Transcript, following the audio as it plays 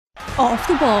Off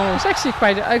the Ball. It's actually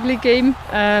quite an ugly game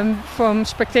from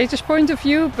spectators' point of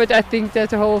view, but I think that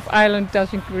the whole of Ireland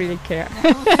doesn't really care.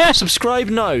 Subscribe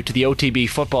now to the OTB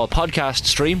Football podcast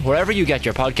stream wherever you get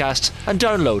your podcasts and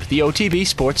download the OTB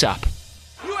Sports app.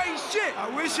 You ain't shit. I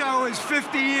wish I was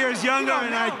 50 years younger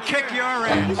and I'd kick your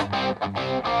ass.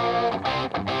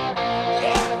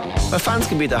 Well, fans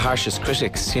can be the harshest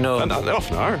critics, you know. And they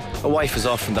often are. A wife is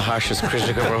often the harshest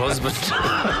critic of her husband.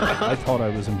 I thought I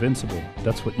was invincible.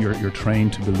 That's what you're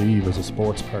trained to believe as a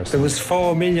sports person. There was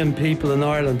 4 million people in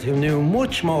Ireland who knew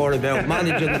much more about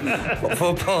managing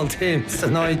football teams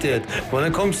than I did. When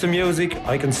it comes to music,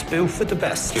 I can spoof with the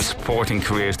best. Your sporting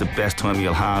career is the best time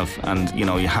you'll have, and you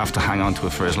know you have to hang on to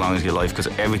it for as long as you like, because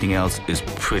everything else is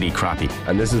pretty crappy.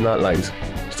 And this is not lies.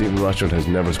 Stephen Rothschild has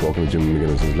never spoken to Jim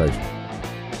McGuinness in his life.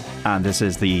 And this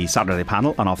is the Saturday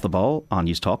panel on Off the Ball on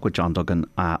News Talk with John Duggan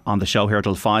on the show here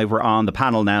till 5. We're on the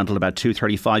panel now until about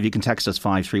 2:35. You can text us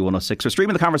 53106. We're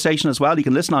streaming the conversation as well. You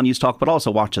can listen on News Talk, but also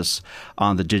watch us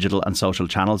on the digital and social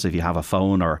channels if you have a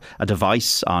phone or a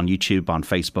device, on YouTube, on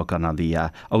Facebook, and on the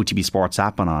OTB Sports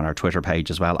app, and on our Twitter page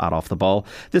as well at Off the Ball.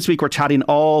 This week we're chatting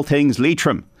all things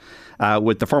Leitrim.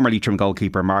 With the former Leitrim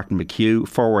goalkeeper Martin McHugh,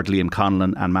 forward Liam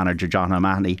Conlon, and manager John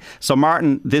O'Mahony. So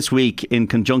Martin, this week, in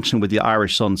conjunction with the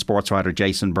Irish Sun sports writer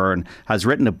Jason Byrne, has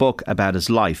written a book about his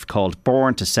life called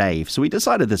Born to Save. So we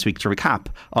decided this week to recap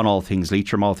on all things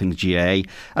Leitrim, all things GAA,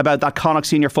 about that Connacht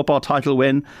senior football title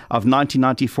win of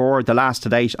 1994, the last to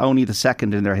date, only the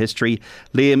second in their history.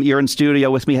 Liam, you're in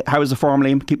studio with me. How is the form,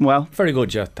 Liam? Keeping well? Very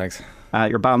good, yeah, thanks.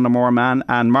 You're Ballinamore man,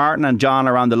 and Martin and John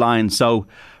are on the line. So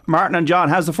Martin and John,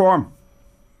 how's the form?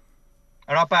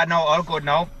 Not bad now, all good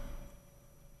now.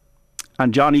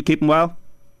 And John, you keeping well?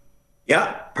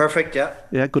 Yeah, perfect, yeah.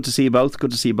 Yeah, good to see you both.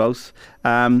 Good to see you both.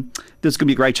 This is going to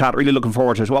be a great chat. Really looking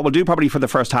forward to it. What we'll do probably for the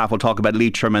first half, we'll talk about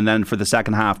Leitrim, and then for the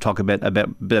second half, talk a bit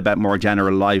about more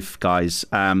general life, guys.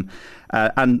 And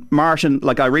Martin,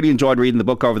 like, I really enjoyed reading the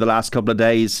book over the last couple of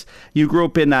days. You grew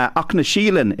up in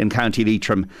Aughnasheelin in County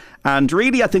Leitrim, and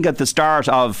really, I think at the start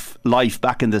of life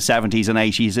back in the 70s and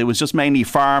 80s, it was just mainly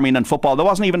farming and football. There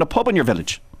wasn't even a pub in your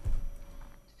village.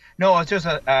 No, it's just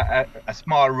a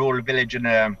small rural village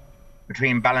in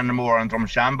between Ballinamore and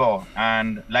Drumshanbo,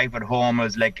 and life at home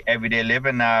was like everyday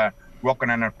living, working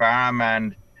on a farm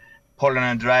and pulling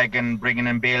and dragging, bringing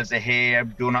in bales of hay,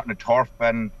 doing it on the turf,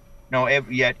 and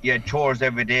you had chores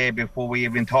every day before we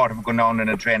even thought of going down in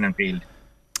a training field.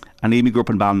 And Amy grew up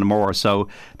in Ballinamore, so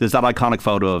there's that iconic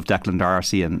photo of Declan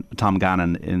Darcy and Tom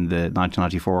Gannon in the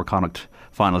 1994 Connacht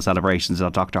final celebrations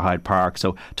at Dr. Hyde Park.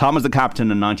 So Tom was the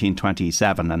captain in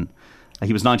 1927, and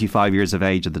he was 95 years of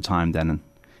age at the time then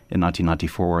in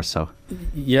 1994. So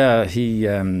yeah, he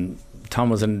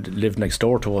Tom lived next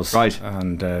door to us, right?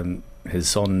 And his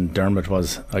son Dermot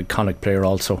was an iconic player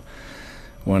also.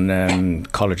 Won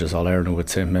colleges All Ireland with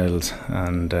St Mills,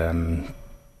 and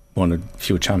won a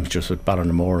few championships with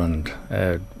Ballinamore, and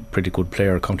a pretty good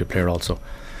player, county player also.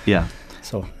 Yeah.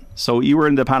 So you were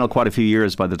in the panel quite a few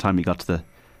years by the time you got to the...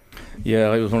 Yeah,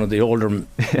 I was one of the older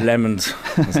lemons,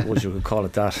 I suppose you could call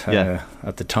it that,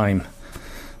 at the time.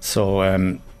 So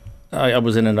I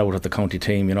was in and out of the county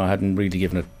team. I hadn't really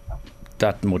given it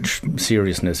that much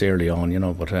seriousness early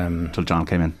on, but... Until John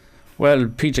came in. Well,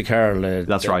 PJ Carroll...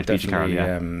 That's right, PJ Carroll,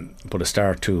 yeah. Put a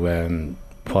start to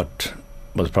what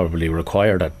was probably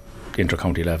required at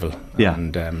inter-county level. Yeah.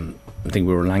 And I think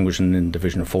we were languishing in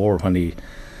Division 4 when he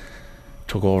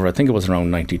took over. I think it was around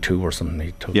 92 or something.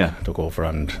 He took over,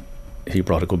 and he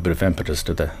brought a good bit of impetus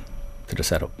to the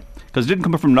setup. Because it didn't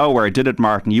come from nowhere, did it,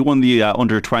 Martin? You won the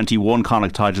under-21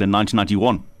 Connacht title in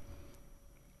 1991.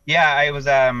 Yeah, I was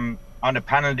on the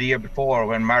panel the year before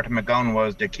when Martin McGowan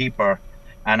was the keeper,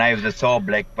 and I was a sub,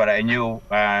 but I knew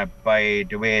by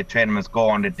the way training was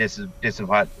going that this is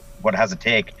what it has to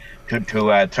take to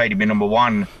try to be number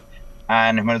one.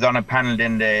 And when I was on a panel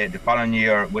then the following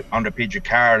year under PJ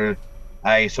Carroll,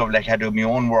 I sort of had to do my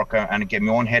own work and get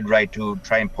my own head right to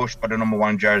try and push for the number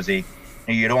one jersey.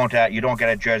 And you don't get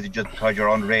a jersey just because you're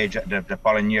underage the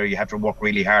following year. You have to work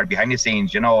really hard behind the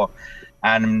scenes,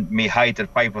 and my height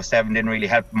at 5'7" didn't really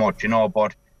help much,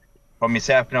 but for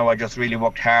myself I just really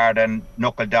worked hard and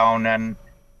knuckled down and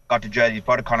got the jersey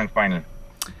for the Connacht final.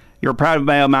 You're a proud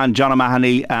Mayo man, John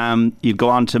O'Mahony. You'd go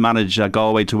on to manage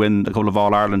Galway to win a couple of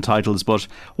All-Ireland titles, but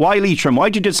why Leitrim? Why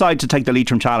did you decide to take the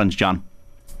Leitrim challenge, John?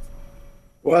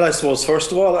 Well, I suppose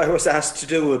first of all I was asked to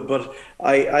do it, but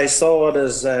I saw it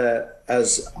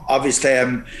as obviously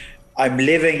I'm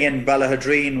living in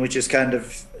Ballahadreen, which is kind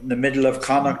of in the middle of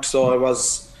Connacht, so I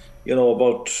was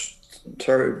about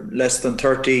less than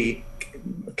 30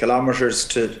 kilometres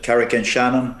to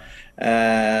Carrick-on-Shannon.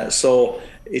 So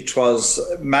it was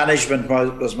management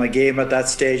was my game at that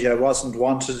stage. I wasn't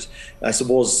wanted, I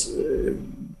suppose.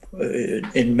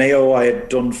 In Mayo, I had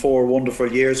done 4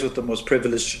 wonderful years with them, was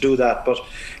privileged to do that. But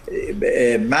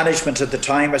management at the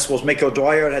time, I suppose Mick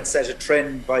O'Dwyer had set a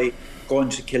trend by going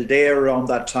to Kildare around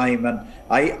that time, and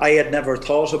I had never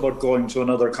thought about going to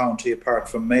another county apart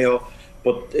from Mayo,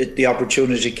 but the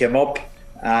opportunity came up,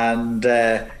 and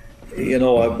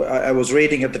I was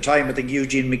reading at the time, I think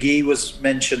Eugene McGee was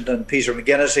mentioned and Peter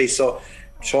McGinnity, so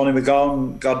Seanie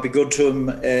McGowan, God be good to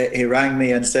him, he rang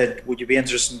me and said, would you be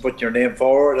interested in putting your name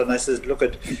forward? And I said, look,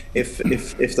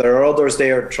 if there are others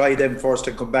there, try them first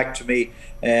and come back to me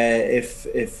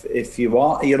if you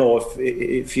want,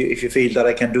 if you feel that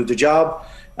I can do the job.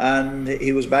 And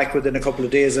he was back within a couple of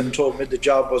days and told me the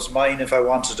job was mine if I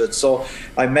wanted it. So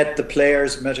I met the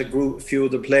players, met a few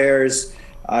of the players.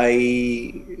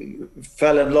 I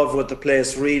fell in love with the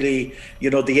place, really,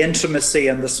 the intimacy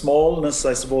and the smallness,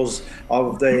 I suppose,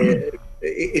 of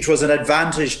it was an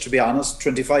advantage, to be honest.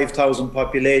 25,000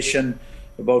 population,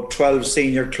 about 12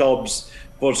 senior clubs,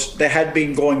 but they had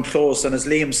been going close, and as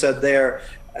Liam said there,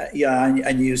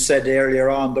 and you said earlier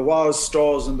on, there was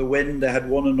straws in the wind. They had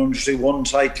won an under-21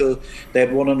 title, they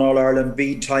had won an All-Ireland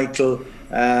B title,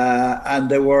 and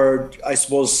they were, I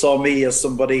suppose, saw me as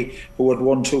somebody who had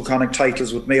won 2 Connacht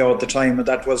titles with Mayo at the time, and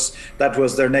that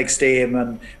was their next aim.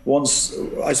 And once,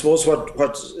 I suppose,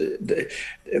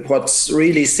 what's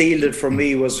really sealed it for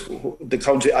me was the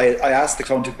county. I asked the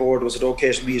county board, was it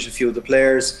okay to meet a few of the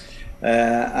players?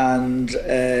 And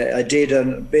I did,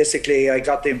 and basically I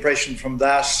got the impression from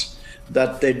that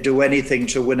they'd do anything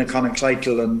to win a Connacht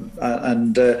title, and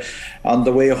on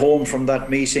the way home from that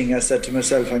meeting I said to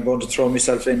myself, I'm going to throw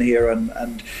myself in here,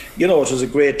 and it was a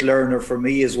great learner for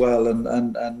me as well,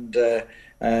 and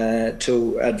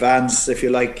to advance, if you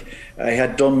like. I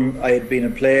had been a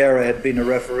player, I had been a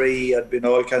referee, I'd been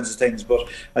all kinds of things, but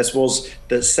I suppose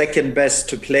the second best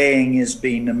to playing is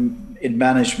being in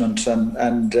management,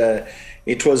 and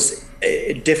it was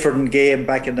a different game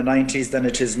back in the 90s than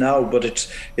it is now, but it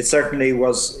certainly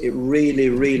was. It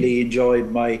really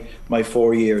enjoyed my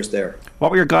 4 years there.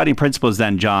 What were your guiding principles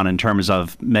then, John, in terms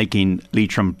of making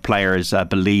Leitrim players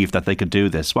believe that they could do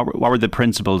this? What were the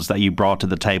principles that you brought to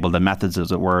the table, the methods,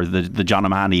 as it were, the John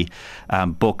O'Mahony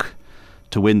book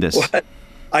to win this? Well,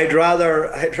 I'd rather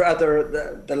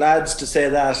the lads to say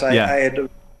that.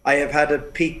 I have had a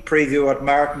peek preview at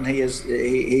Martin.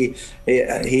 He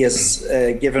has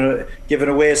given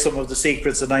away some of the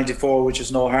secrets of '94, which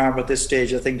is no harm at this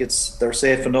stage. I think they're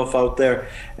safe enough out there.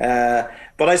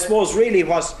 But I suppose really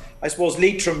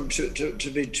Leitrim,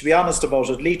 to be honest about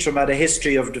it, Leitrim had a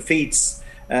history of defeats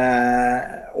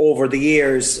over the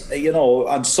years,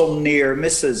 and some near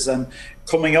misses. And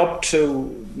coming up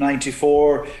to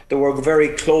 '94, they were very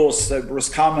close.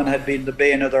 Roscommon had been the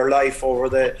bane of their life over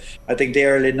the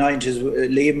early '90s.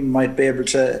 Liam might be able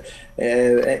to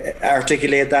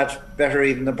articulate that better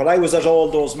even. But I was at all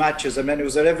those matches. I mean, it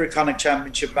was at every Connacht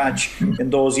Championship match in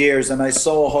those years, and I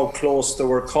saw how close they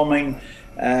were coming.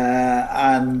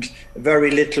 And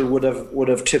very little would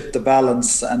have tipped the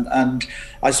balance. And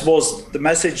I suppose the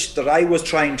message that I was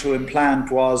trying to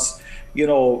implant was,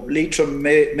 Leitrim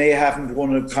may haven't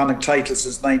won a Connacht title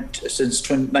since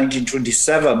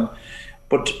 1927,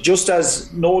 but just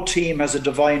as no team has a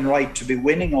divine right to be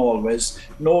winning always,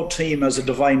 no team has a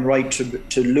divine right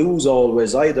to lose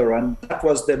always either. And that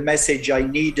was the message I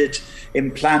needed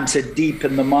implanted deep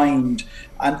in the mind.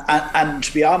 And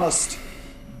to be honest,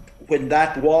 when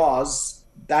that was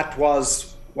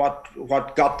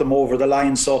what got them over the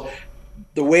line. So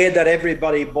the way that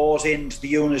everybody bought into the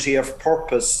unity of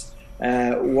purpose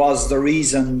was the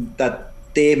reason that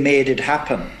they made it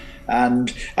happen.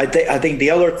 And I think the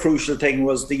other crucial thing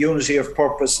was the unity of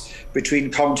purpose between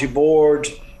county board,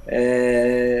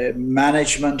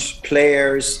 management,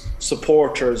 players,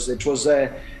 supporters. It was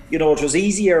it was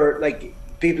easier, like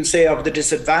people say, of the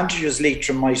disadvantages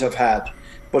Leitrim might have had.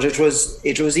 But it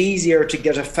was easier to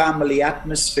get a family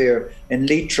atmosphere in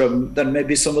Leitrim than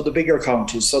maybe some of the bigger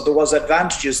counties. So there was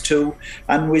advantages too.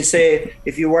 And we say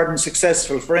if you weren't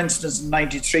successful, for instance, in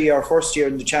 '93, our first year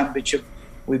in the championship,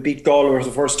 we beat Galway for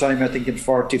the first time, I think, in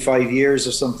 45 years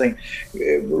or something.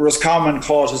 Roscommon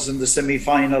caught us in the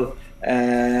semi-final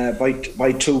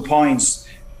by 2 points.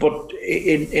 But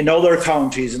in other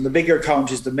counties, in the bigger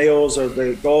counties, the Mayos or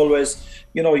the Galways,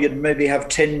 you'd maybe have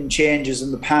 10 changes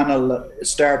in the panel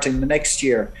starting the next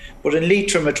year. But in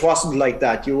Leitrim, it wasn't like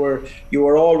that. You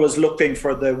were always looking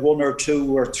for the 1 or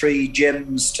 2 or 3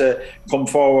 gems to come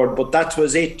forward. But that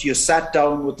was it. You sat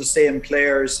down with the same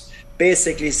players,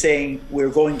 basically saying we're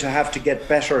going to have to get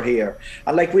better here.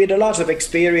 And like, we had a lot of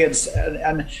experience,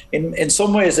 and in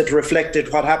some ways it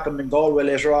reflected what happened in Galway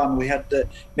later on. We had the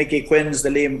Mickey Quinns, the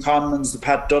Liam Conlons, the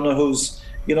Pat Donohues,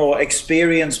 you know,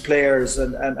 experienced players,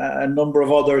 and a number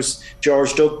of others,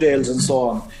 George Dugdale's and so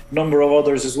on, a number of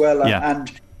others as well.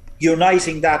 And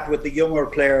uniting that with the younger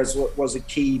players was a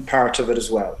key part of it as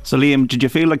well. So Liam, did you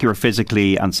feel like you were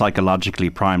physically and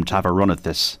psychologically primed to have a run at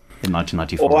this in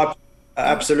 1994? Oh,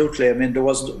 absolutely. I mean, there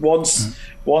was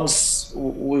once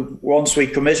we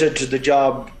committed to the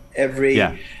job,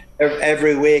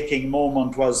 every waking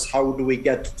moment was, how do we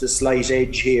get the slight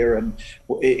edge here? And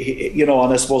you know,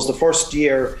 and I suppose the first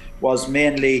year was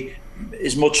mainly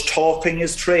as much talking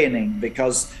as training,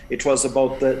 because it was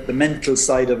about the mental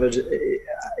side of it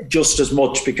just as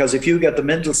much, because if you get the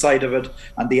mental side of it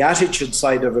and the attitude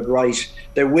side of it right,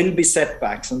 there will be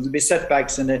setbacks, and there'll be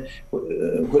setbacks in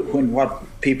when what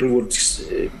people would,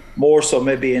 more so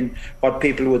maybe in what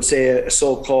people would say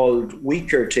so-called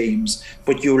weaker teams,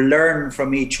 but you learn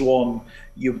from each one,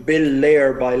 you build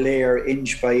layer by layer,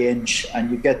 inch by inch, and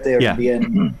you get there in the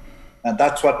end. And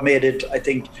that's what made it, I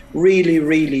think, really,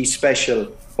 really special,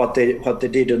 what they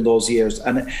did in those years.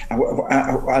 And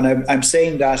I'm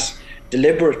saying that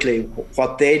deliberately,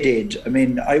 what they did. I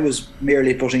mean, I was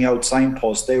merely putting out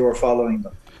signposts, they were following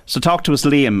them. So talk to us,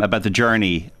 Liam, about the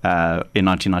journey in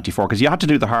 1994, because you had to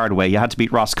do the hard way. You had to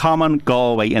beat Roscommon,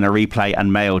 Galway in a replay,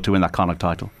 and Mayo to win that Connacht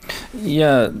title.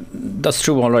 Yeah, that's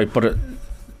true, all right. But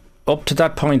up to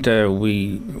that point,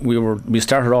 we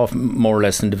started off more or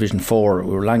less in Division 4.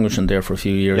 We were languishing there for a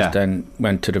few years, then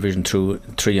went to Division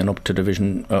 3 and up to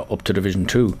Division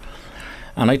 2.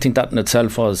 And I think that in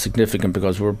itself was significant,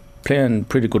 because we were playing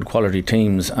pretty good quality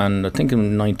teams, and I think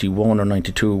in 91 or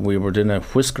 92 we were in a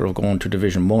whisker of going to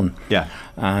Division 1.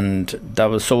 And that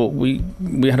was, so we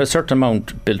had a certain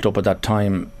amount built up at that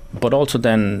time, but also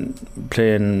then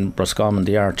playing Roscommon,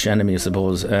 the arch enemy, I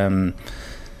suppose. I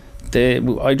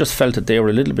just felt that they were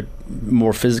a little bit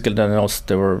more physical than us.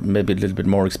 They were maybe a little bit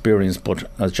more experienced, but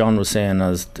as John was saying,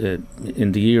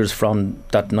 in the years from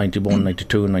that 91,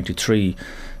 92 and 93,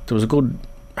 there was a good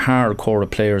hard core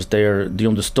of players there. They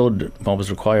understood what was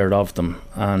required of them,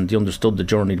 and they understood the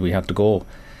journey we had to go,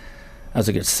 as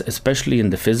it gets, especially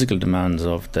in the physical demands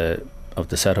of the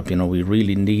setup. You know, we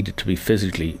really needed to be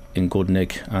physically in good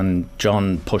nick, and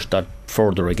John pushed that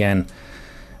further again.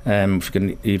 If you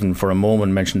can even for a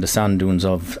moment mention the sand dunes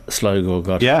of Sligo,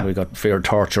 we got fair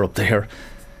torture up there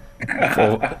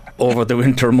over the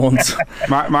winter months.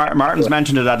 Martin's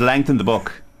mentioned it at length in the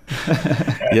book.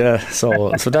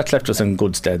 So that left us in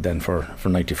good stead then for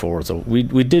 94. So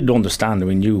we did understand, and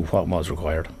we knew what was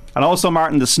required. And also,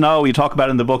 Martin, the snow, you talk about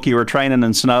in the book, you were training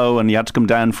in snow and you had to come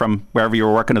down from wherever you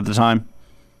were working at the time.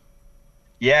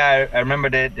 Yeah, I remember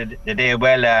the day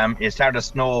well. It started to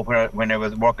snow when I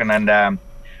was working, and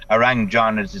I rang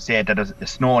John to say that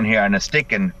it's snowing here and it's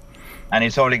sticking, and he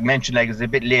sort of mentioned like it's a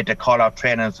bit late to call off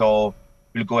training, so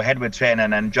we'll go ahead with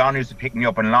training. And John used to pick me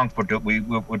up in Longford. We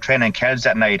were training in Kells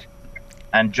that night,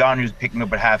 and John used to pick me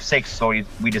up at 6:30, so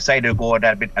we decided to go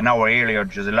that bit an hour earlier,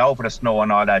 just allow for the snow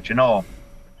and all that, you know.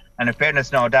 And in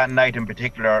fairness now, that night in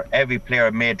particular, every player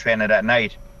made training that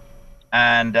night.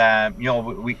 And you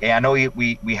know, I know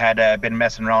we had been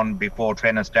messing around before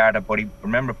training started, but he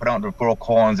remember put out the 4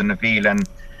 cones in the field,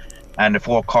 and the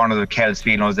 4 corners of Kells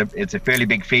field. It's a fairly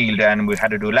big field, and we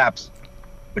had to do laps.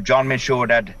 But John made sure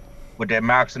that with the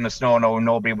marks in the snow,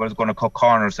 nobody was going to cut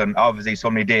corners, and obviously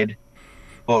somebody did.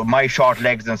 But with my short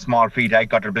legs and small feet, I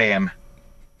got to blame.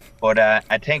 But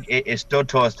I think it stood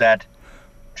to us that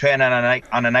training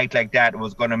on a night like that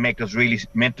was going to make us really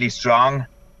mentally strong,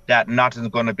 that nothing's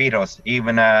going to beat us.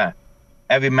 Even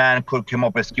every man could come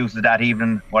up with excuses that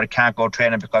even, well, I can't go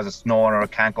training because it's snowing, or I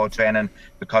can't go training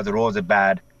because the roads are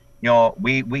bad. You know,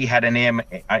 we had an aim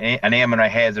in our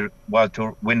heads was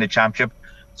to win the championship.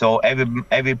 So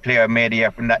every player made the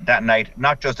effort that night.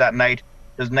 Not just that night.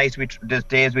 There's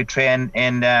days we train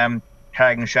in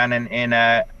Carrigan-Shannon in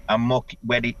a muck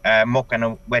and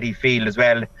a wetty field as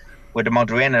well, with the amount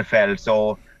of rain that fell.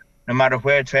 So no matter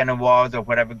where training was or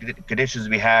whatever conditions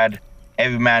we had,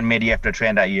 every man made the effort to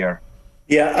train that year.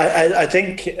 Yeah, I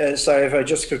think, sorry if I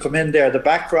just could come in there, the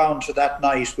background to that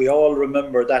night, we all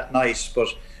remember that night, but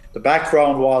the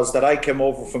background was that I came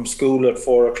over from school at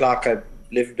 4:00. I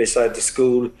lived beside the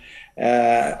school.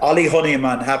 Ollie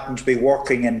Honeyman happened to be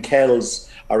working in Kells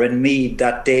or in Meath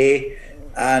that day,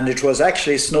 and it was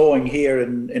actually snowing here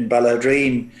in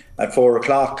Ballahadreen at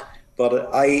 4:00. But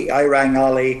I rang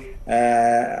Ollie,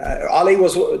 Ollie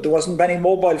there wasn't many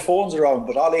mobile phones around,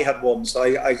 but Ollie had one, so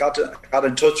I got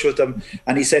in touch with him,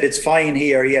 and he said it's fine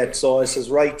here yet. So I says,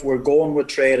 right, we're going with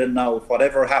training now.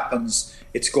 Whatever happens,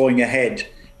 it's going ahead.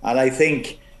 And I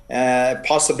think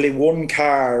possibly one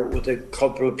car with a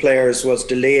couple of players was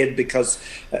delayed because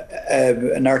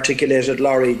an articulated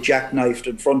lorry jackknifed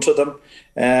in front of them.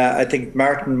 I think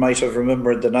Martin might have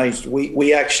remembered the night.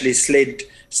 We actually slid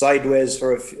sideways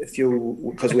for a few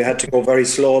because we had to go very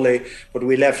slowly, but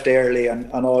we left early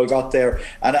and all got there.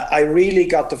 And I really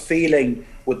got the feeling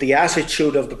with the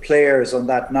attitude of the players on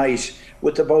that night,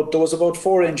 there was about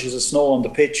 4 inches of snow on the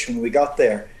pitch when we got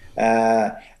there.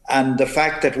 And the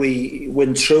fact that we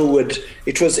went through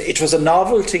it was a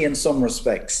novelty in some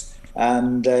respects.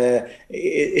 And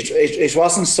it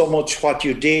wasn't so much what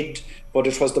you did, but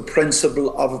it was the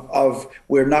principle of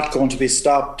we're not going to be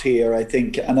stopped here, I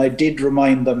think. And I did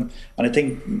remind them, and I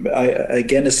think,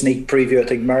 again, a sneak preview, I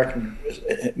think Martin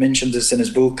mentioned this in his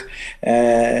book,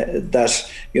 that,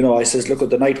 I says, look, at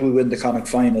the night we win the Connacht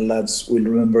final, lads, we'll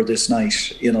remember this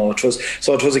night. It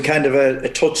was a kind of a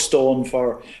touchstone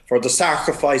for the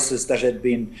sacrifices that had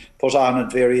been put on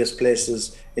at various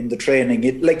places in the training.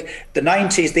 The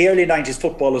early 90s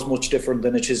football is much different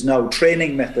than it is now.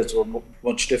 Training methods were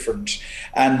much different.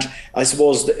 And I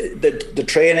suppose the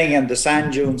training and the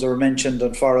sand dunes are mentioned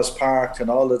in Forest Park and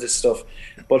all of this stuff.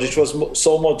 But it was much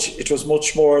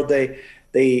more what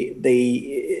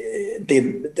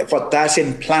that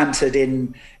implanted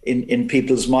in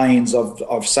people's minds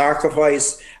of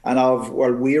sacrifice and of,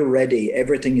 well, we're ready,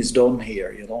 everything is done here,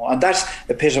 and that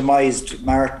epitomised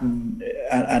Martin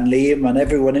and Liam and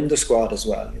everyone in the squad as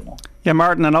well, Yeah,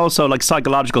 Martin, and also like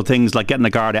psychological things like getting a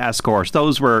Garda escort,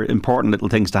 those were important little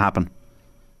things to happen.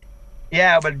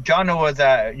 Yeah, but John was,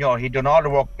 he'd done all the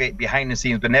work behind the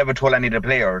scenes, but never told any of the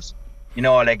players.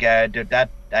 That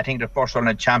I think the first one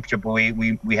in the championship,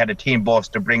 we had a team bus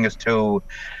to bring us to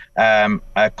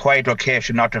a quiet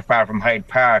location not too far from Hyde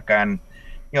Park, and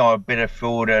a bit of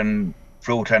food and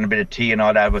fruit and a bit of tea and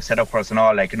all that was set up for us and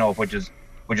all, which is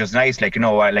nice.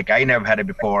 I never had it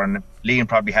before, and Liam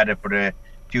probably had it for the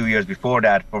few years before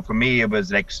that. But for me, it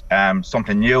was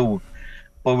something new.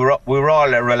 But we were all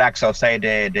relaxed outside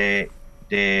the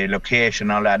location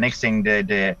and all that. Next thing,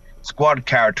 the squad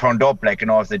car turned up, I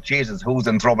said, Jesus, who's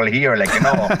in trouble here?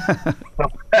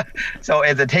 So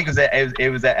I think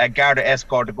it was a Garda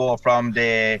escort to go from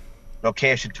the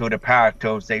location to the park.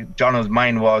 To say, John's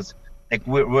mind was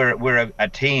we're a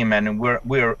team, and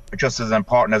we're just as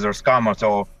important as our scammer.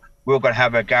 So we're going to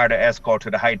have a Garda escort to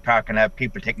the Hyde Park and have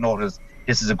people take notice.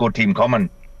 This is a good team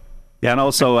coming. Yeah, and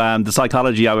also the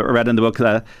psychology I read in the book,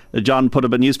 John put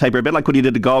up a newspaper, a bit like what he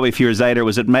did to Galway a few years later.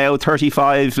 Was it Mayo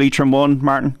 35, Leitrim 1,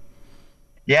 Martin?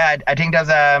 Yeah, I think that's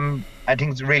I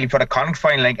think it's really for the Connacht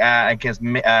final, against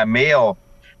Mayo.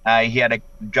 He had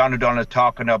John Duggan was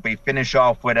talking up. He finished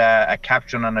off with a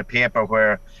caption on a paper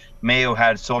where Mayo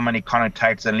had so many Connacht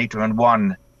titles and Leitrim had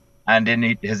won, and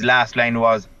then his last line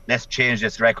was, "Let's change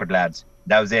this record, lads."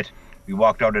 That was it. We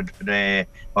walked out of the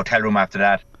hotel room after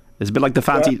that. It's a bit like the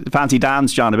fancy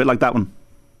dance, John. A bit like that one.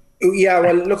 Yeah,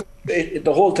 well, look,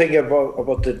 the whole thing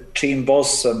about the team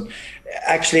bus, and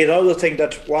actually another thing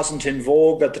that wasn't in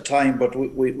vogue at the time, but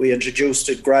we introduced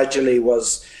it gradually,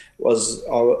 was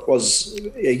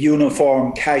a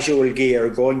uniform casual gear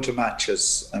going to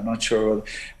matches. I'm not sure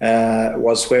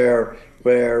was where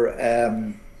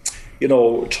Tony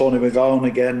McGowan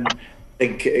again, I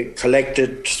think,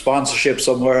 collected sponsorship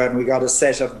somewhere, and we got a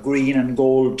set of green and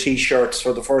gold T-shirts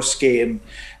for the first game,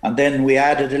 and then we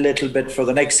added a little bit for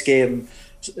the next game,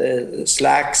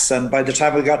 slacks, and by the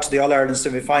time we got to the All-Ireland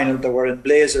semi-final, they were in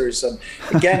blazers. And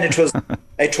again, it was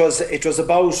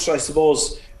about, I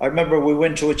suppose, I remember we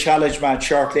went to a challenge match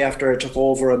shortly after I took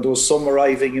over, and there was some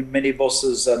arriving in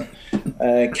minibuses and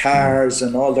cars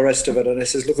and all the rest of it, and I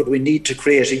says, look, we need to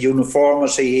create a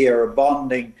uniformity here, a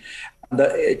bonding.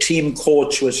 The team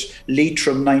coach was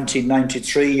Leitrim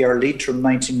 1993 or Leitrim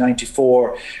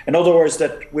 1994. In other words,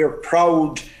 that we're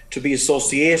proud to be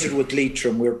associated with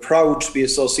Leitrim. We're proud to be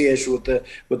associated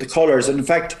with the colours. And in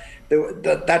fact,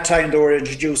 that time they were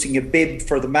introducing a bib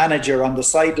for the manager on the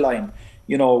sideline,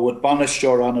 with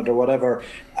Bonasture on it or whatever.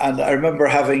 And I remember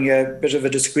having a bit of a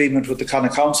disagreement with the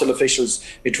Connacht Council officials.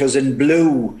 It was in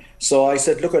blue. So I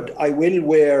said, look, I will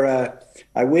wear a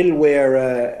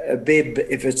bib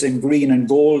if it's in green and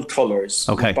gold colours.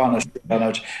 Okay.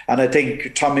 And I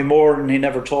think Tommy Moran, he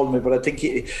never told me, but I think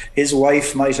his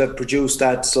wife might have produced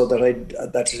that so that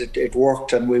it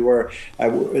worked, and we were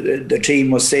the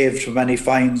team was saved from any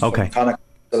fines from Connacht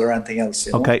or anything else.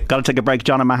 You know? Okay, got to take a break.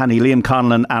 John O'Mahony, Liam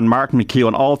Conlon and Martin McHugh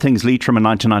on all things Leitrim in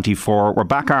 1994. We're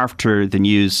back after the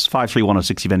news.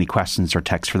 53106 if you have any questions or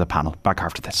texts for the panel. Back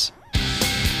after this.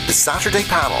 The Saturday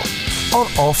Panel on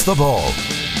Off the Ball.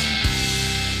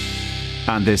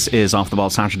 And this is Off the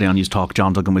Ball Saturday on News Talk.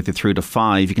 John Duggan with you through to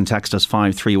 5. You can text us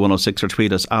 53106 or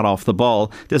tweet us at Off the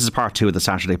Ball. This is part 2 of the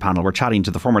Saturday Panel. We're chatting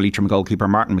to the former Leitrim goalkeeper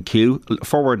Martin McHugh,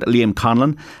 forward Liam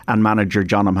Conlon and manager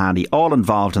John O'Mahony, all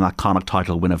involved in that Connacht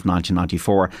title win of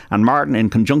 1994. And Martin, in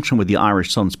conjunction with the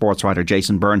Irish Sun sports writer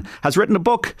Jason Byrne, has written a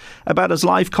book about his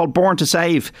life called Born to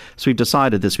Save. So we've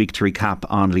decided this week to recap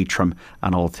on Leitrim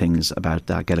and all things about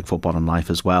Gaelic football and life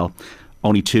as well.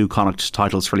 Only 2 Connacht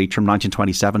titles for Leitrim,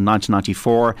 1927,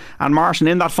 1994. And Martin,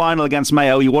 in that final against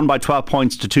Mayo, you won by 12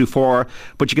 points to 2-4,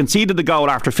 but you conceded the goal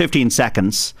after 15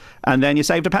 seconds, and then you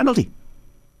saved a penalty.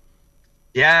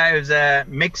 Yeah, it was a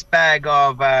mixed bag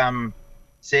of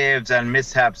saves and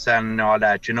mishaps and all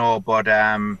that, but,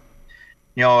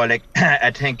 like,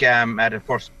 I think at the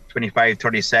first 25,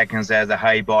 30 seconds, there's a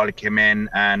high ball came in,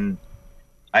 and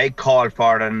I called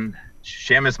for it, and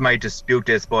Seamus might dispute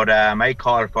this, but I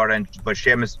called for it, but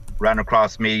Seamus ran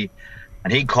across me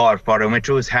and he called for it and went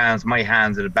through his hands, my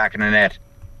hands at the back of the net.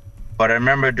 But I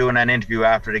remember doing an interview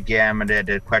after the game and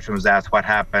the question was asked what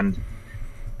happened.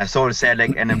 I sort of said,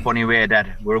 like, in a funny way,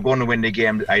 that we were going to win the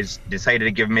game. I decided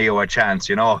to give Mayo a chance,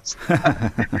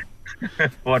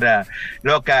 But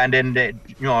look, and then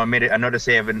I made another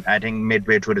save, and I think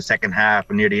midway through the second half,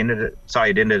 and near the end of the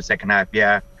end of the second half,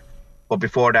 yeah. But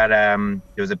before that, there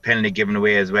was a penalty given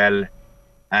away as well,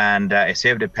 and I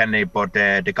saved the penalty, but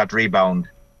they got rebound.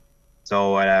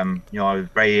 So I was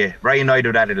very, very annoyed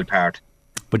with that little part.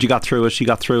 But you got through it. You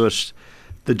got through it.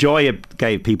 The joy it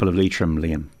gave people of Leitrim,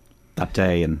 Liam, that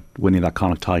day and winning that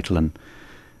Connacht title, and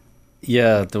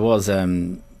yeah, there was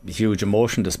huge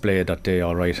emotion displayed that day.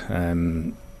 All right,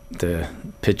 the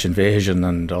pitch invasion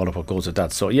and all of what goes with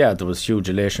that. So yeah, there was huge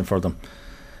elation for them.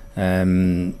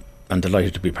 I'm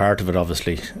delighted to be part of it,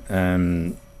 obviously.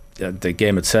 The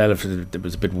game itself, it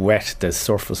was a bit wet. The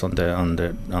surface on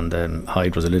the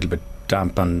hide was a little bit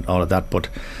damp and all of that. But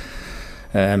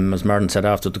as Martin said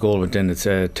after the goal went in, it's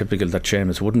typical that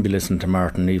Seamus wouldn't be listening to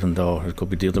Martin, even though it could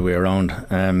be the other way around.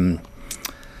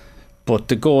 But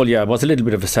the goal, was a little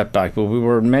bit of a setback. But we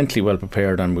were mentally well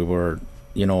prepared, and we were,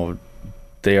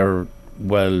 there,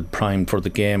 well primed for the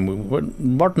game. We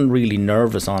weren't really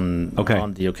nervous on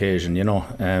the occasion,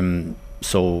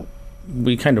 so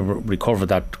we kind of recovered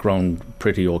that ground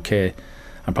pretty okay,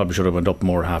 and probably should have went up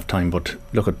more half time, but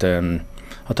look at I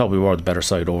thought we were the better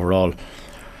side overall.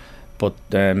 But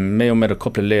Mayo made a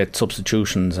couple of late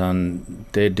substitutions, and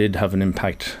they did have an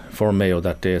impact for Mayo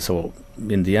that day. So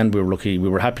in the end, we were lucky. We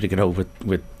were happy to get out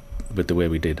with the way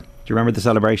we did. Do you remember the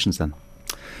celebrations then?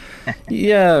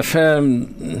 Yeah,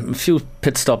 a few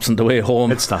pit stops on the way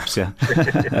home. Pit stops, yeah.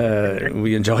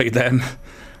 We enjoyed them,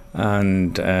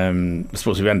 and I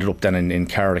suppose we ended up then in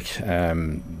Carrick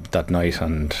that night,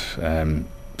 and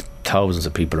thousands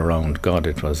of people around. God,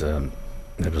 it was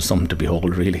something to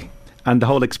behold, really. And the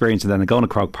whole experience, and then going to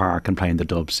Croke Park and playing the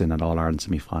Dubs in an All Ireland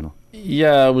semi-final.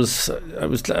 Yeah, I was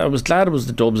glad it was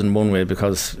the Dubs in one way,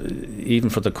 because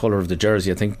even for the colour of the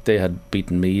jersey, I think they had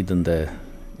beaten Meath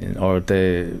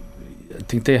I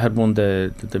think they had won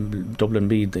the Dublin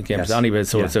Meath games. Yes. Anyway,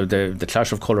 so the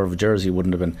clash of colour of a jersey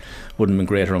wouldn't have been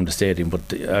great around the stadium, but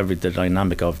the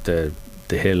dynamic of the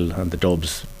hill and the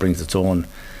Dubs brings its own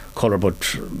colour.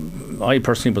 But I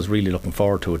personally was really looking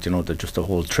forward to it. Just the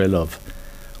whole thrill of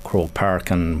Croke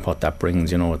Park and what that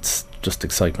brings. It's just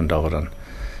excitement of it, and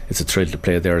it's a thrill to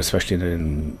play there, especially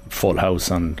in full house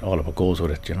and all of what goes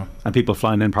with it, And people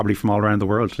flying in probably from all around the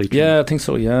world. Yeah, I think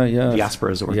so. Yeah.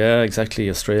 Diaspora, as it were. Yeah, exactly.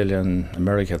 Australia and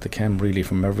America, they came really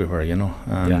from everywhere,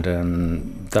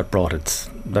 and that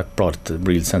brought the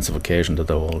real sense of occasion to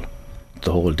the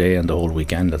whole day and the whole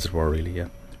weekend, as it were, really. Yeah.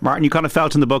 Martin, you kind of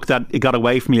felt in the book that it got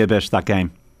away from you a bit, that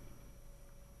game.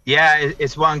 Yeah,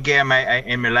 it's one game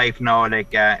in my life now,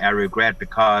 I regret,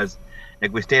 because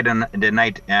we stayed on the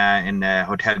night in the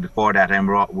hotel before that, and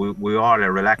we were all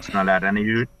relaxing on that.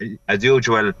 And as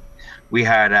usual, we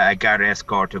had a guard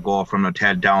escort to go from the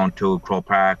hotel down to Croke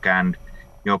Park, and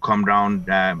come down.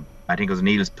 I think it was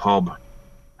Neil's pub.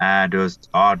 There was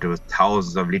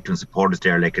thousands of Leitrim supporters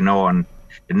there, and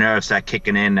the nerves started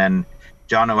kicking in. And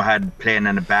John had playing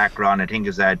in the background. I think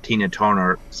it was Tina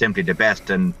Turner, Simply the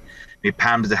Best, and my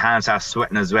palms, the hands are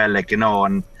sweating as well,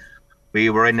 and we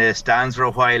were in the stands for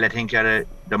a while, I think, at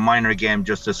the minor game,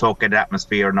 just to soak in the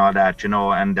atmosphere and all that,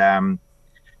 and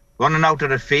running out of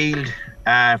the field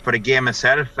for the game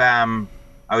itself, I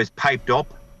was piped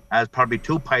up. I was probably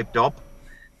too piped up,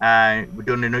 we're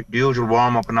doing the usual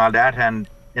warm up and all that, and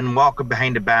then walking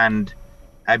behind the band,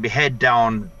 I'd be head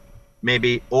down,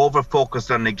 maybe over focused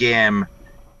on the game,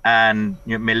 and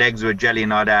my legs were jelly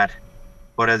and all that.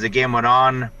 But as the game went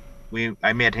on,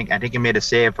 I think I made a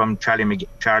save from Redmond,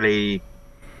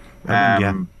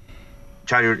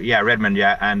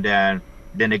 and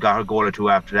then they got a goal or two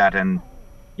after that, and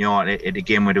the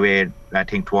game went away. I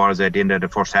think towards the end of the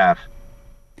first half.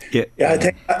 Yeah, I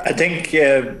think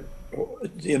the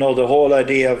whole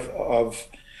idea of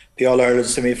the All Ireland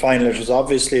semi-final, it was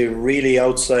obviously really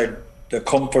outside the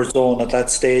comfort zone at that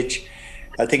stage.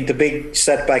 I think the big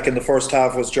setback in the first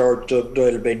half was George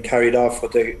Duggan being carried off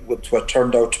with what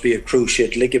turned out to be a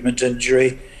cruciate ligament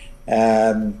injury.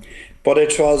 But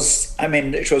it was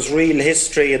real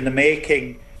history in the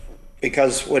making,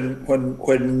 because when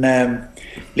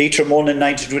Leitrim won in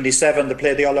 1927, they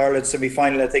played the All Ireland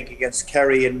semi-final, I think, against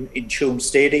Kerry in Tuam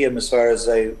Stadium, as far as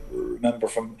I remember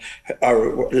from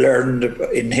or learned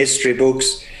in history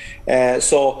books.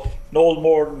 So Noel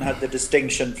Moran had the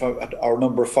distinction from our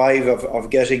number 5 of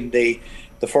getting the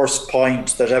first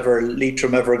point that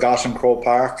Leitrim ever got in Croke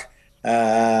Park,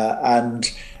 and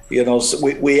so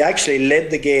we actually led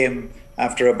the game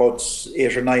after about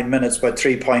 8 or 9 minutes by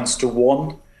 3 points to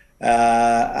 1.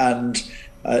 And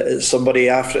somebody,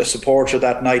 after a supporter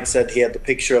that night, said he had the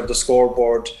picture of the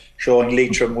scoreboard showing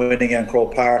Leitrim winning in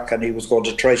Croke Park, and he was going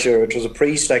to treasure it. It was a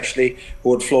priest actually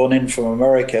who had flown in from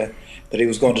America, that he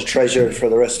was going to treasure it for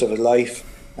the rest of his life.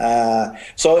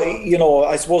 So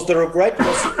I suppose the regret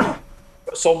was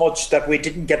so much that we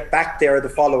didn't get back there the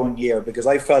following year, because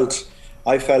I felt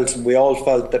and we all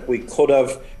felt that we could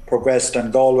have progressed,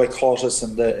 and Galway caught us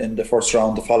in the first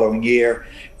round the following year.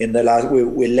 In the last,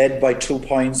 we led by 2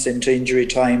 points into injury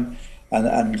time,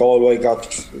 and Galway got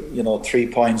 3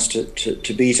 points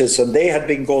to beat us, and they had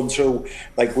been going through,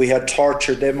 like, we had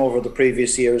tortured them over the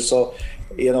previous years. So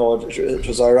it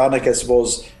was ironic, I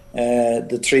suppose.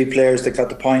 The 3 players that got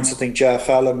the points, I think Jeff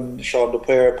Fallon, Sean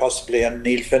Dupuer possibly, and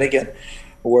Neil Finnegan,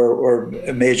 were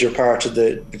a major part of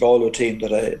the Galway team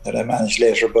that I managed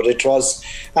later. But it was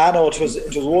a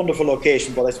wonderful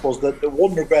occasion. But I suppose the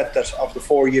one regret that of the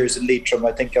 4 years in Leitrim,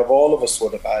 I think of all of us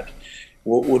would have had,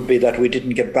 would be that we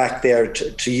didn't get back there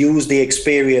to use the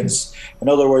experience. In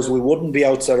other words, we wouldn't be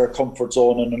outside our comfort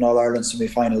zone in an All Ireland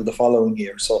semi-final the following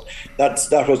year. So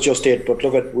that was just it. But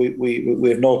look, we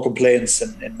have no complaints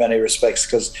in many respects,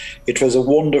 because it was a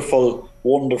wonderful,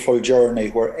 wonderful journey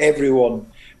where everyone,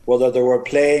 whether they were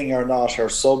playing or not, or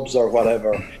subs or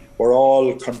whatever, were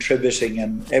all contributing,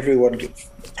 and everyone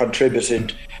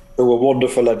contributed to a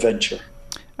wonderful adventure.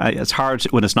 It's hard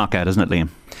when it's knockout, isn't it, Liam?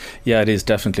 Yeah, it is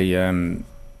definitely.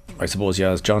 I suppose,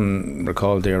 as John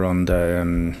recalled there on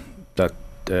that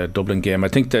Dublin game, I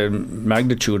think the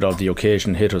magnitude of the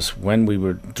occasion hit us when we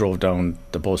drove down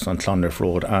the bus on Clonmel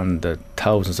Road, and the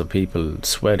thousands of people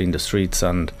sweating the streets,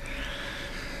 and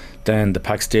then the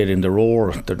packed stadium, the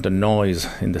roar, the noise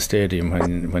in the stadium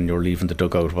when you're leaving the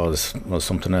dugout was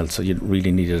something else. So you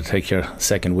really needed to take your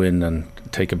second wind and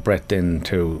take a breath in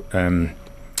to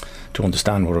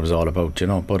understand what it was all about,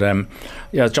 But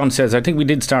as John says, I think we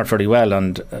did start very well,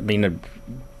 and I mean a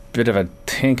bit of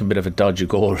a dodgy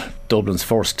goal. Dublin's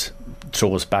first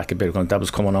throw us back a bit. That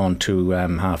was coming on to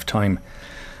half time.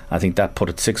 I think that put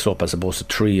it 6 up as opposed to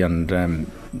 3, and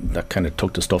that kind of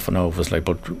took the stuffing out of us.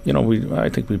 But I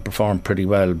think we performed pretty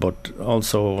well. But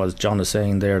also, as John is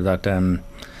saying there, that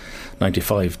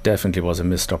 95 definitely was a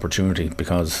missed opportunity,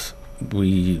 because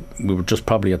we were just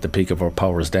probably at the peak of our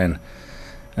powers then.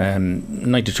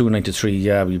 92,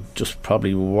 93, we just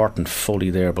probably weren't fully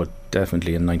there, but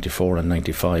definitely in 94 and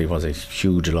 95 was a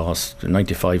huge loss.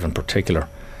 95 in particular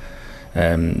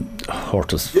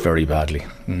hurt us very badly.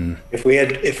 If we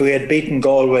had beaten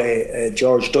Galway,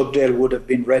 George Dugdale would have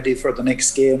been ready for the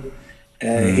next game.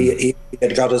 He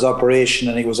had got his operation,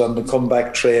 and he was on the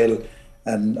comeback trail,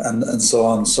 and so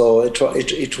on. So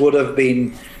it would have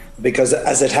been, because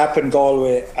as it happened,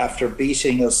 Galway, after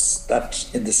beating us that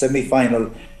in the semi-final,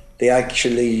 they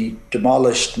actually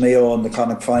demolished Mayo in the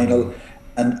Connacht final,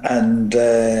 and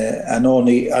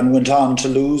went on to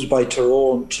lose by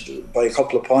Tyrone by a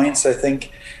couple of points, I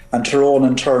think, and Tyrone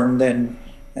in turn then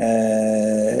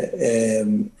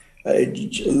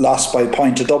lost by a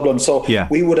point to Dublin. So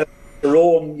we would have,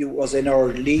 Tyrone was in our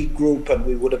league group, and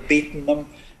we would have beaten them.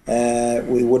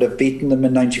 We would have beaten them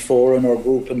in 94 in our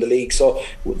group in the league. So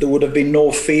there would have been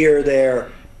no fear there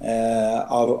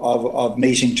of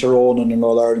meeting Tyrone in an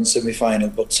All-Ireland semi-final.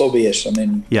 But so be it. I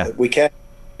mean, we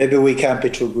can't be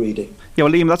too greedy. Yeah,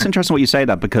 well, Liam, that's interesting what you say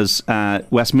that, because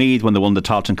Westmeath, when they won the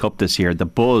Tailteann Cup this year, the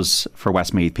buzz for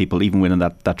Westmeath people, even winning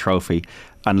that trophy,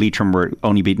 and Leitrim were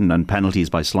only beaten on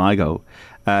penalties by Sligo.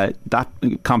 That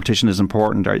competition is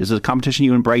important. Is it a competition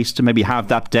you embrace to maybe have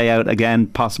that day out again,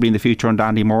 possibly in the future on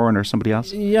Andy Moran or somebody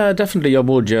else? Yeah, definitely I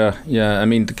would, yeah. I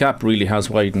mean, the gap really has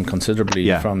widened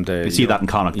considerably from the... You see that in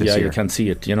Connacht this year. Yeah, you can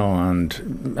see it,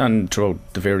 and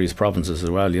throughout the various provinces as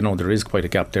well. There is quite a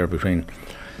gap there between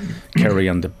Kerry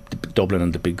and the Dublin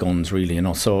and the big guns, really,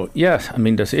 So, yeah, I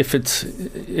mean, if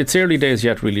it's early days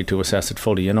yet, really, to assess it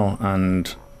fully,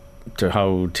 and to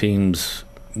how teams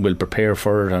will prepare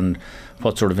for it and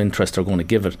what sort of interest they're going to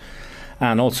give it.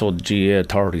 And also the GA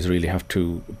authorities really have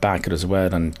to back it as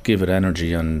well and give it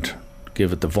energy and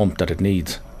give it the vump that it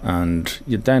needs. And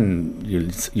you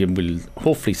will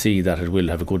hopefully see that it will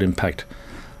have a good impact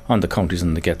on the counties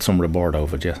and they get some reward out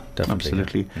of it, yeah, definitely.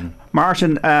 Absolutely.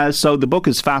 Martin, so the book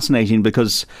is fascinating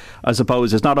because I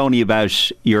suppose it's not only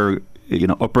about your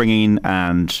upbringing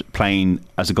and playing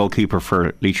as a goalkeeper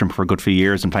for Leitrim for a good few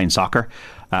years and playing soccer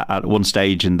at one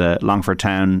stage in the Longford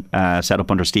town set up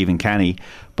under Stephen Kenny,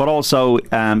 but also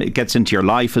it gets into your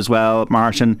life as well,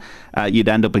 Martin. You'd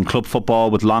end up in club football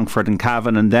with Longford and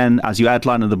Cavan, and then, as you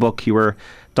outline in the book, you were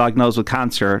diagnosed with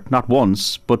cancer not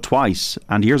once but twice,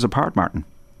 and years apart, Martin.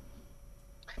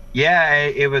 Yeah,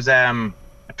 it was a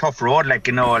tough road.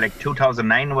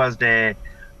 2009 was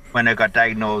when I got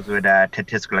diagnosed with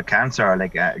testicular cancer.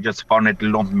 I just found a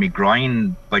lump in my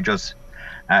groin by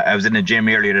I was in the gym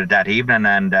earlier that evening,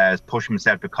 and I was pushing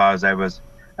myself because I was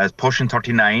pushing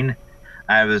 39.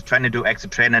 I was trying to do extra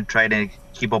training, trying to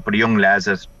keep up with the young lads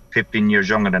that's 15 years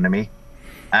younger than me.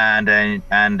 And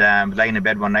I was lying in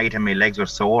bed one night and my legs were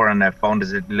sore, and I found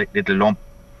this little lump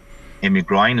in my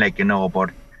groin,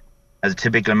 but as a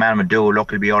typical man would do,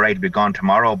 look, it'll be all right, it'll be gone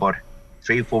tomorrow. But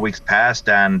 3-4 weeks passed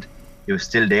and it was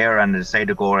still there, and I decided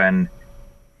to go and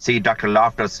see Dr.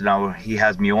 Loftus. Now, he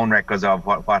has my own records of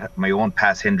what my own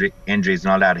past injuries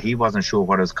and all that. He wasn't sure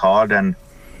what it was called, and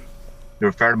he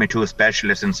referred me to a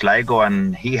specialist in Sligo,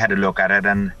 and he had a look at it,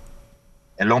 and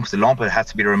a lump's a lump. It has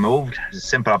to be removed. It's a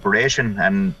simple operation.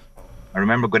 And I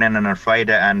remember going in on a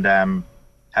Friday and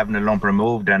having the lump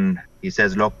removed, and he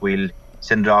says, look, we'll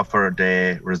send it off for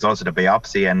the results of the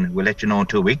biopsy and we'll let you know in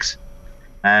 2 weeks.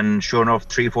 And sure enough,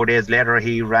 3-4 days later,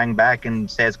 he rang back and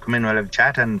says, come in, we'll have a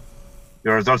chat, and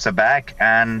your results are back.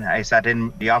 And I sat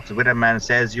in the office with him and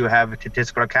says, you have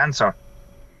testicular cancer.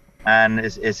 And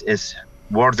it's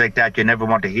words like that you never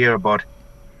want to hear, but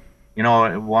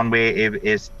one way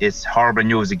it's horrible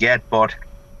news to get. But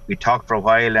we talked for a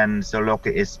while, and so look,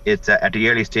 it's at the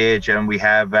early stage, and we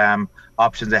have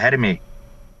options ahead of me.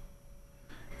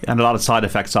 And a lot of side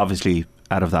effects, obviously,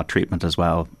 out of that treatment as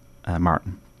well,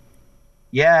 Martin.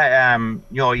 Yeah,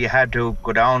 you had to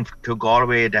go down to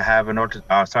Galway to have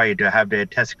to have the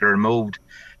testicle removed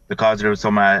because there was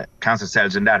some cancer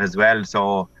cells in that as well.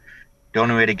 So the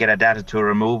only way to get at that is to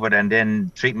remove it and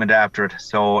then treatment after it.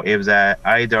 So it was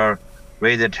either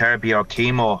radiotherapy or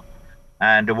chemo,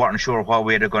 and they weren't sure what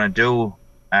way they're going to do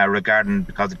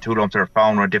because the two lumps are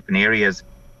found in different areas.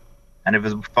 And if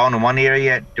it was found in one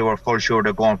area, they were full sure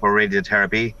they're going for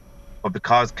radiotherapy. But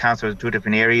because cancer is in two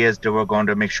different areas, they were going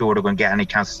to make sure they're going to get any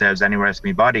cancer cells anywhere else in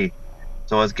my body.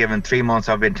 So I was given 3 months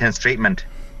of intense treatment.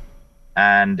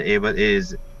 And it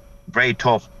is very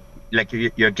tough.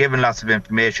 You're given lots of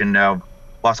information of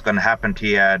what's going to happen to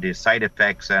you, the side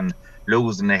effects, and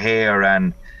losing the hair,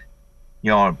 and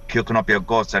puking up your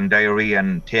guts, and diarrhea,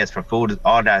 and taste for food,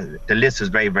 all that. The list is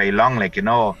very, very long,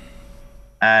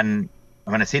 And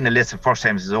when I seen the list the first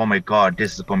time, I said, oh my God,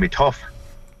 this is going to be tough.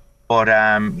 But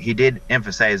he did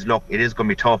emphasize, look, it is going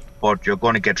to be tough, but you're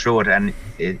going to get through it, and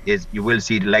you will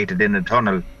see the light at the end of the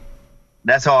tunnel.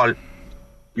 That's all,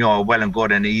 well and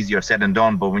good and easier said than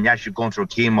done. But when you're actually going through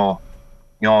chemo,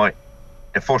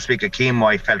 the first week of chemo,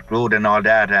 I felt good and all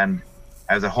that, and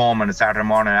I was at home on a Saturday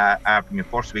morning after my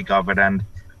first week of it, and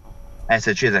I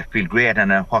said, geez, I feel great,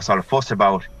 and what's all the fuss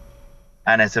about?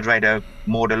 And I said, right, I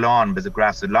mow the lawn because the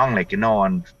grass is long,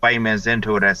 and 5 minutes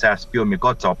into it, I started spewing my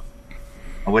guts up.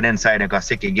 I went inside and got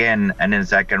sick again, and then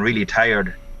it's like I'm really tired.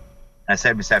 And I said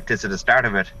to myself, this is the start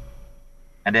of it.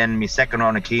 And then my second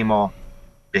round of chemo,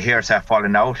 the hair started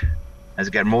falling out as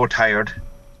I get more tired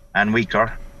and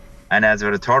weaker. And as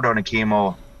with the third round of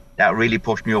chemo, that really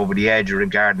pushed me over the edge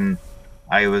regarding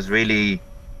I was really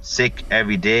sick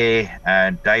every day,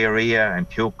 diarrhea and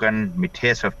puking. My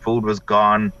taste for food was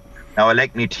gone. Now I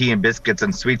like me tea and biscuits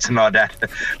and sweets and all that,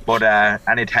 but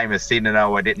anytime I seen it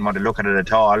now, I didn't want to look at it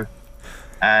at all.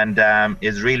 And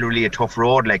it's really, really a tough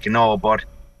road, but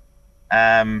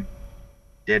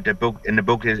the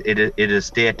book it is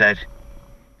state that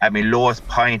at my lowest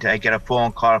point, I get a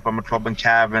phone call from a club in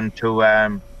Cavan to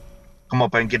come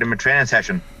up and get him a training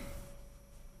session.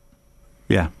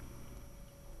 Yeah.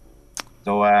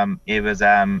 So it was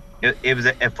a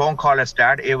phone call at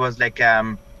start. It was like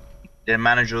the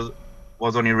manager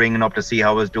was only ringing up to see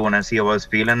how I was doing and see how I was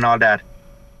feeling and all that.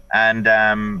 And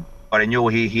but I knew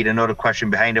he had another question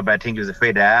behind it, but I think he was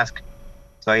afraid to ask.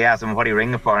 So I asked him, what are you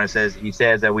ringing for? And he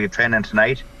says that we have training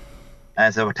tonight. And I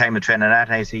said, what time of training at?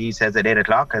 And he says at 8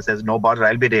 o'clock. I says, no bother,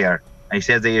 I'll be there. And he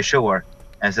says, are you sure?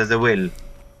 And I says, I will. And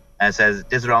I says,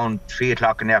 this is around 3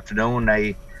 o'clock in the afternoon.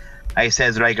 I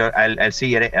says, right, I'll see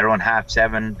you at around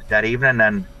 7:30 that evening.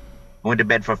 And I went to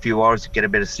bed for a few hours to get a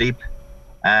bit of sleep.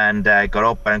 And I got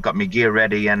up and got my gear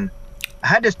ready. And I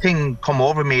had this thing come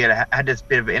over me. I had this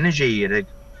bit of energy.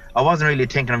 I wasn't really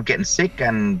thinking of getting sick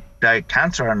and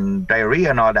cancer and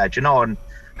diarrhea and all that, and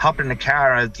hopped in the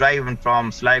car and I was driving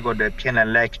from Sligo to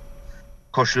Conlon Lake,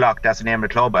 Cushlock, that's the name of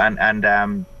the club. And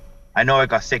I know I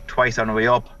got sick twice on the way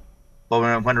up. But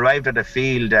when I arrived at the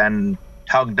field and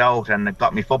tugged out and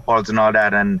got me footballs and all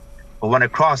that, but when I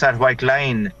crossed that white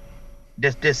line,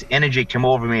 this energy came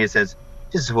over me. It says,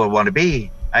 this is where I want to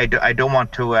be. I don't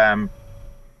want to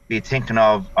be thinking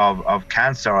of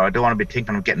cancer, or I don't want to be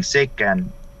thinking of getting sick.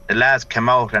 And the lads came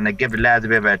out and I gave the lads a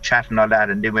bit of a chat and all that,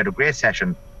 and they made a great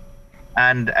session.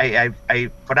 And I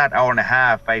for that hour and a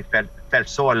half, I felt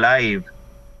so alive.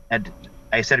 And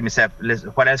I said to myself,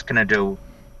 listen, what else can I do?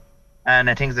 And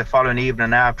I think the following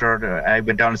evening after, I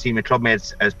went down to see my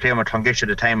clubmates. I was playing with Clongish at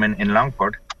the time in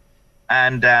Longford.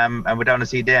 And I went down to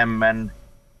see them. And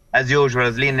as usual, I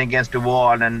was leaning against the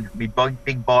wall and my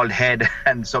big bald head.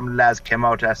 And some lads came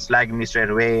out slagging me straight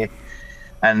away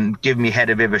and giving me head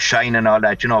a bit of a shine and all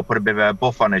that, put a bit of a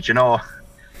buff on it,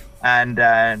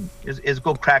 And it's a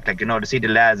good crack, to see the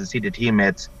lads and see the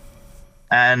teammates.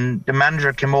 And the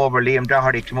manager came over, Liam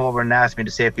Doherty came over and asked me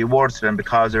to say a few words to them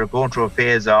because they were going through a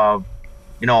phase of,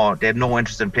 they have no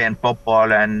interest in playing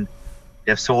football and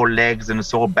they have sore legs and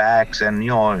sore backs and,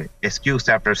 excuse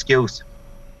after excuse.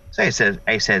 So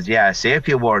I says, yeah, say a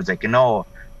few words, and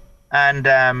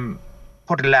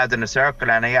put the lads in a circle,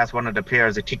 and I asked one of the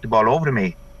players to kick the ball over to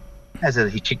me. I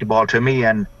said, he kicked the ball to me,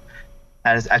 and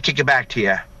I'll kick it back to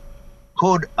you.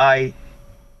 Could I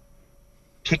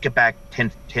kick it back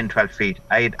 10, 12 feet?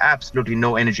 I had absolutely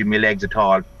no energy in my legs at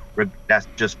all. That's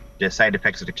just the side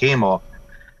effects of the chemo.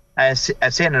 I was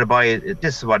saying to the boy,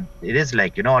 this is what it is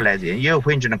like, lads. You're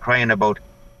whinging and crying about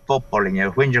football, and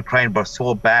you're whinging and crying about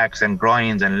sore backs and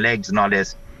groins and legs and all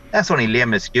this. That's only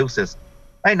lame excuses.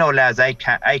 I know, lads, I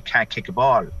can't kick a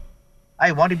ball.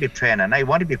 I want to be training, I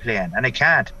want to be playing, and I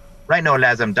can't. Right now,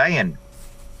 lads, I'm dying.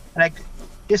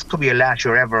 This could be your last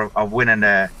year ever of winning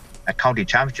a county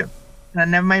championship.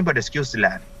 And never mind about excuses,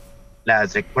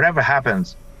 lads. Whatever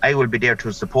happens, I will be there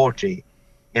to support you.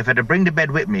 If I had to bring the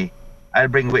bed with me, I'll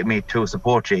bring with me to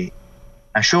support you.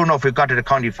 And sure enough, we got to the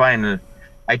county final.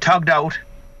 I tugged out,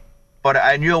 but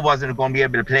I knew I wasn't going to be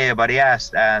able to play. But I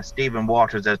asked Stephen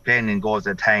Waters, that was playing in goals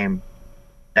at the time,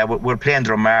 that we're playing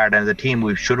Dromard, and as a team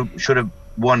we should have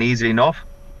won easily enough.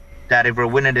 That if we're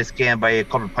winning this game by a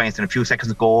couple of points and a few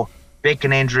seconds to go, fake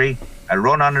an injury, I'll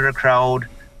run under the crowd,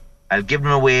 I'll give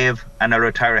them a wave, and I'll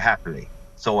retire happily.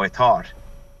 So I thought.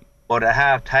 But at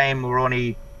half time, we were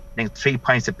only, I think, 3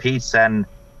 points apiece, and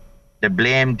the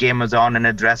blame game was on in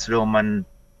the dressing room, and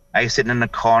I was sitting in the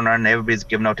corner, and everybody's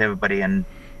giving out to everybody, and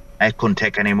I couldn't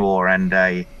take any more. And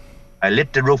I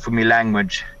lit the roof with my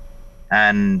language,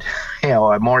 and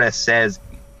I more or less says,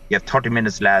 you have 30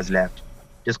 minutes, lads, left.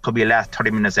 This could be your last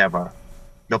 30 minutes ever.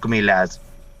 Look at me, lads.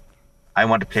 I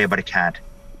want to play, but I can't.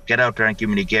 Get out there and give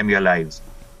me the game of your lives.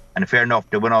 And fair enough,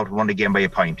 they went out and won the game by a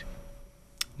point.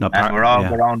 And we're all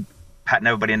around patting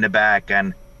everybody in the back,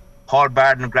 and Paul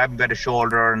Barden grabbed me by the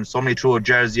shoulder, and somebody threw a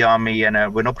jersey on me, and I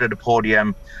went up to the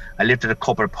podium. I lifted a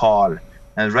cup of Paul,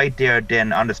 and right there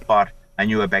then on the spot I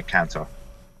knew about cancer.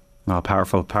 Oh,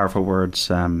 powerful words,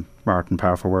 Martin,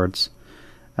 powerful words.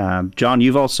 John,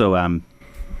 you've also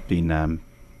been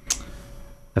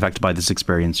affected by this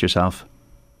experience yourself.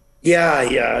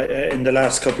 Yeah, in the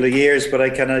last couple of years, but I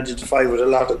can identify with a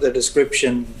lot of the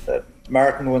description that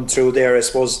Martin went through there. I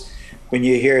suppose when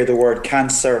you hear the word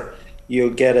cancer,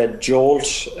 you get a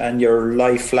jolt and your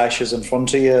life flashes in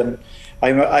front of you. And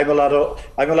I'm a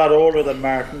lot older than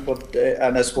Martin, but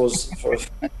and I suppose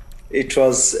it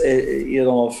was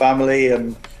family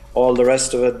and all the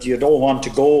rest of it. You don't want to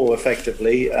go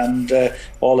effectively, and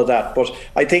all of that. But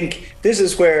I think this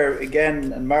is where,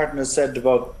 again, and Martin has said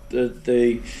about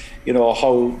the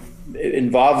how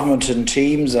involvement in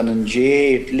teams and in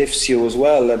GA, it lifts you as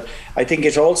well. And I think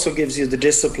it also gives you the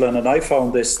discipline. And I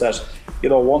found this, that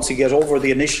once you get over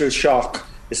the initial shock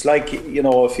it's like, you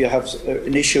know, if you have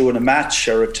an issue in a match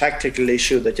or a tactical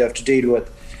issue that you have to deal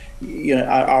with, you know,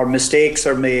 our mistakes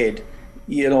are made.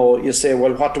 You know, you say,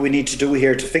 well, what do we need to do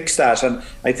here to fix that? And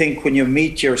I think when you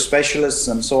meet your specialists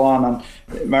and so on,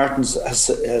 and Martin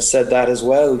has said that as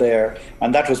well there,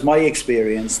 and that was my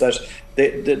experience, that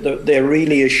they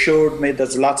really assured me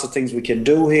there's lots of things we can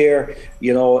do here,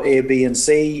 you know, A, B and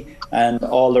C and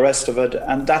all the rest of it.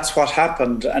 And that's what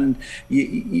happened. And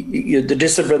the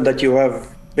discipline that you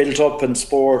have built up in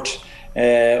sport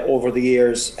over the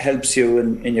years helps you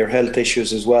in your health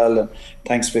issues as well, and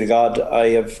thanks be to God I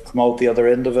have come out the other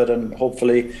end of it, and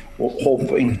hopefully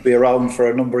hoping to be around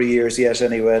for a number of years yet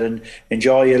anyway, and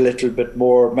enjoy a little bit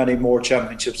more, many more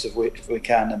championships if we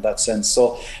can in that sense.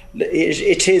 So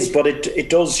it is, but it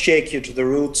does shake you to the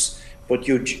roots, but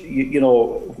you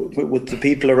know, with the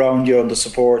people around you and the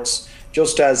supports,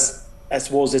 just as I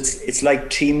suppose it's like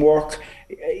teamwork,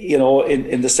 you know,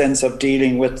 in the sense of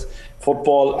dealing with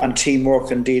football and teamwork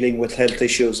and dealing with health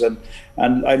issues. And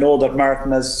I know that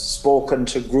Martin has spoken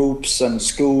to groups and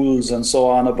schools and so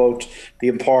on about the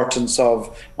importance of,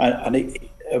 and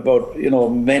about, you know,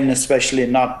 men especially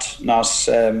not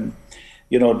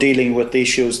you know, dealing with the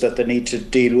issues that they need to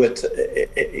deal with,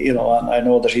 you know, and I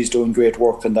know that he's doing great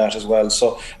work on that as well.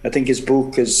 So I think his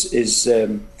book is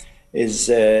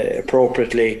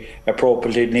appropriately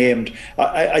named.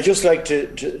 I just like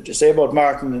to say about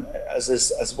Martin, as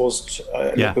I suppose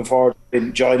looking forward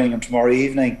to joining him tomorrow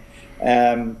evening,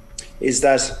 is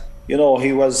that, you know,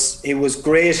 he was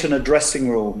great in a dressing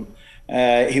room.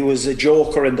 He was a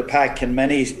joker in the pack in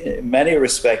many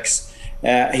respects.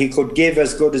 He could give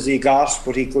as good as he got,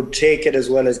 but he could take it as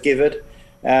well as give it.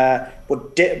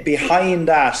 But behind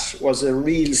that was a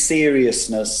real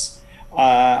seriousness.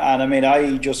 And I mean,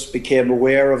 I just became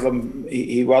aware of him.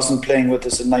 He wasn't playing with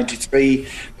us in '93,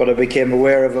 but I became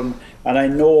aware of him, and I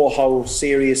know how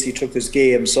serious he took his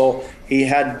game. So he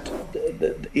had,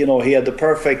 you know, he had the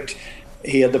perfect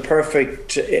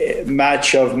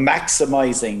match of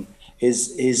maximising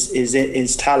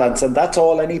his talents, and that's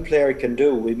all any player can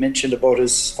do. We mentioned about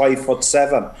his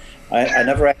 5'7". I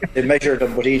never actually measured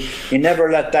him, but he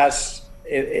never let that.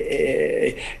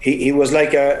 He was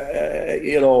like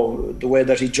you know, the way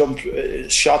that he jumped,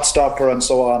 shot stopper and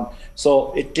so on.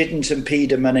 So it didn't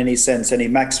impede him in any sense, and he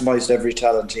maximised every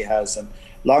talent he has. And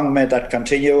long may that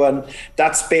continue. And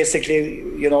that's basically,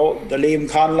 you know, the Liam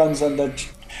Conlons and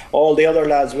all the other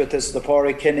lads with us, the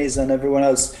Pádraig Kinnys and everyone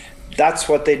else. That's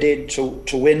what they did to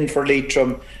win for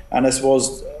Leitrim. And I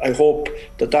suppose, I hope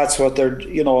that's what they're,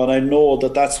 you know, and I know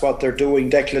that's what they're doing.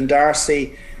 Declan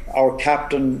Darcy, our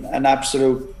captain, an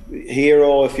absolute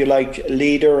hero, if you like,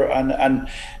 leader, and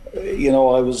you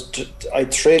know, I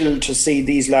thrilled to see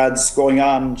these lads going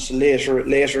on later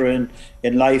in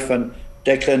life. And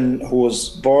Declan, who was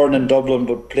born in Dublin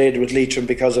but played with Leitrim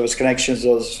because of his connections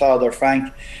with his father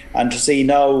Frank, and to see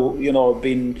now, you know,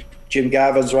 being Jim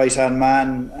Gavin's right-hand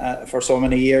man for so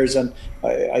many years, and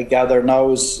I gather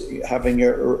now is having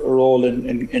a role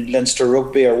in Leinster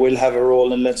Rugby, or will have a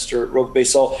role in Leinster Rugby.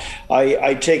 So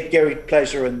I take great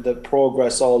pleasure in the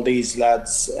progress all these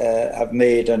lads have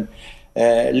made, and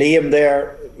Liam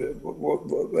there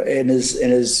in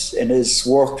his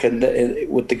work and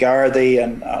with the Gardaí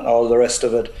and all the rest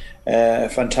of it.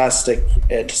 Fantastic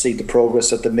to see the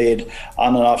progress that they made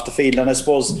on and off the field. And I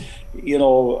suppose, you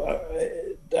know,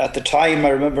 at the time, I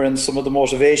remember in some of the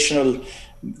motivational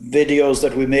videos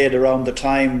that we made around the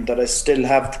time, that I still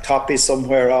have copies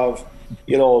somewhere of,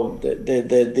 you know,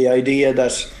 the idea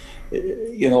that,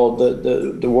 you know,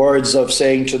 the words of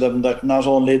saying to them that not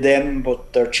only them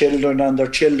but their children and their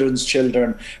children's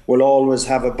children will always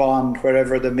have a bond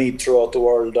wherever they meet throughout the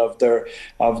world of their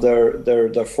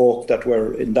folk that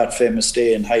were in that famous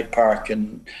day in Hyde Park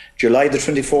in July the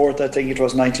 24th, I think it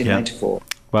was, 1994. Yeah.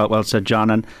 Well said,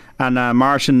 John. And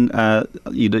Martin,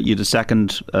 you had a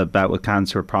second bout with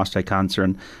cancer, prostate cancer,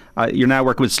 and you're now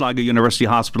working with Sligo University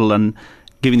Hospital and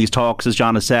giving these talks, as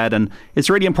John has said. And it's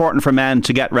really important for men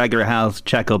to get regular health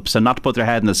checkups and not to put their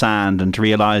head in the sand, and to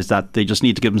realise that they just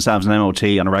need to give themselves an MOT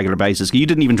on a regular basis. You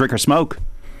didn't even drink or smoke.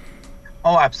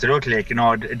 Oh, absolutely. Like, you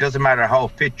know, it doesn't matter how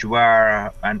fit you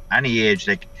are at any age,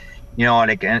 like, you know,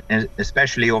 like,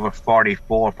 especially over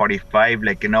 44, 45,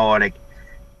 like, you know, like,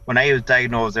 when I was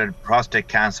diagnosed with prostate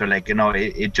cancer, like, you know,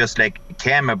 it just like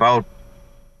came about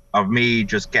of me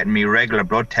just getting me regular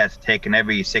blood tests taken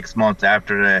every 6 months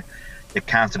after the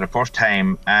cancer the first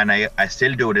time, and I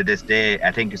still do it to this day.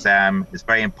 I think it's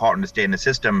very important to stay in the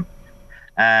system.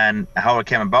 And how it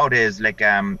came about is like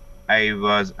I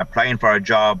was applying for a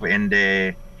job in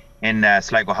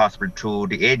Sligo Hospital through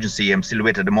the agency I'm still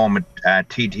with at the moment,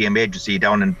 TTM agency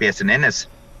based in Ennis.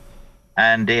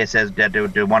 and they says that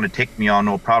they want to take me on,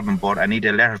 no problem, but I need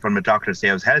a letter from the doctor to say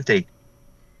I was healthy.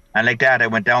 And like that, I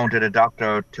went down to the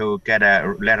doctor to get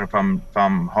a letter from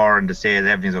her and to say that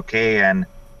everything's okay. And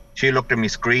she looked at my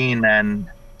screen and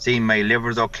seen my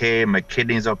liver's okay, my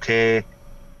kidney's okay,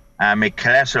 my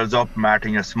cholesterol's up,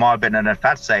 Martin, you're small bit on the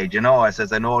fat side, I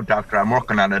says, I know, doctor, I'm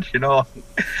working on it,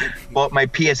 But my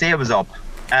PSA was up.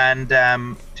 And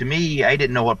to me, I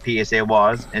didn't know what PSA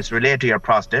was. It's related to your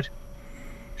prostate.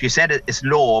 She said it's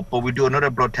low, but we do another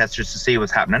blood test just to see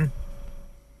what's happening.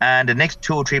 And the next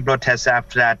 2 or 3 blood tests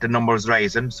after that, the number is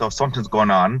rising, so something's going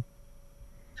on.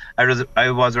 I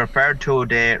was referred to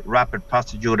the rapid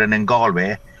prostate urine in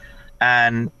Galway,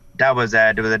 and that was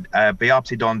there was a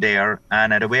biopsy done there,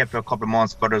 and I had to wait for a couple of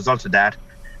months for the results of that,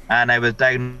 and I was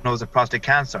diagnosed with prostate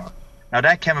cancer. Now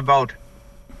that came about,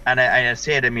 and I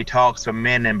say that in my talks from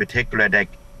men in particular, like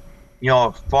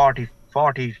 40,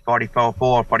 44,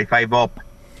 45 up,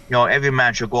 every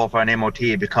man should go for an MOT,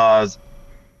 because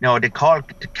they call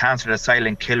cancer the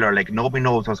silent killer. Like, nobody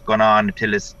knows what's going on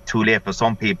until it's too late for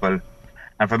some people.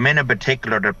 And for men in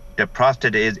particular, the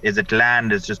prostate is a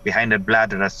gland that's just behind the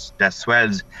bladder that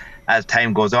swells as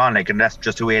time goes on. Like, and that's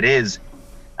just the way it is.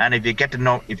 And if you get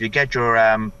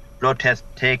your blood test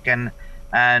taken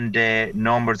and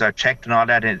numbers are checked and all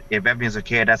that, if everything's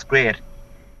okay, that's great.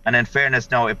 And in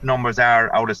fairness, now, if numbers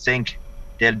are out of sync,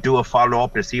 they'll do a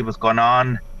follow-up to see what's going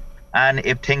on. And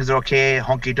if things are okay,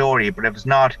 hunky-dory. But if it's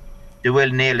not, they will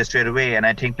nail it straight away. And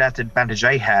I think that's the advantage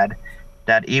I had,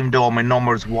 that even though my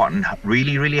numbers weren't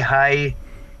really, really high,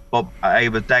 but I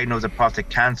was diagnosed with prostate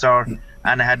cancer,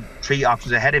 and I had 3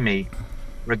 options ahead of me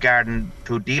regarding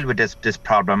to deal with this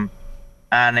problem.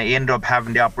 And I ended up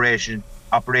having the operation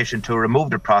to remove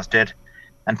the prostate.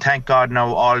 And thank God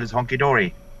now all is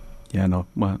hunky-dory. Yeah, no,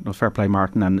 fair play,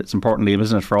 Martin. And it's important, Liam,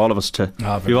 isn't it, for all of us to,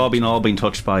 we've all been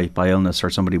touched by illness or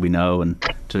somebody we know, and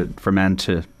for men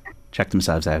to check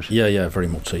themselves out. Yeah, very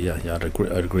much so. Yeah, I'd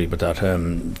agree with that.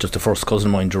 Just a first cousin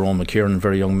of mine, Jerome McHugh,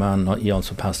 very young man, he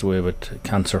also passed away with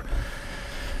cancer,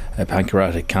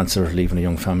 pancreatic cancer, leaving a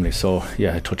young family. So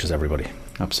yeah, it touches everybody.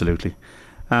 Absolutely.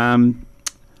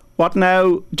 What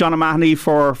now, John O'Mahony,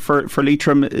 for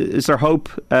Leitrim? Is there hope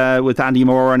with Andy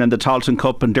Moran and the Tailteann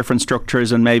Cup and different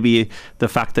structures, and maybe the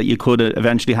fact that you could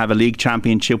eventually have a league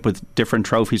championship with different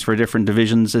trophies for different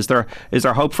divisions? Is there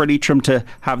hope for Leitrim to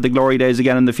have the glory days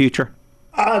again in the future?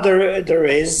 There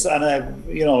is, and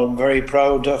I'm very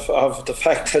proud of the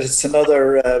fact that it's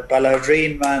another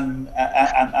Balladreen man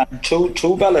and two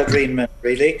Balladreen men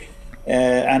really,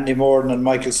 Andy Moran and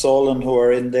Michael Solon, who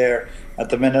are in there at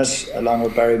the minute, along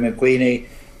with Barry McQueenie,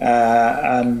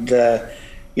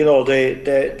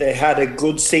 they had a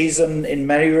good season in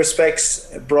many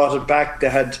respects. Brought it back. They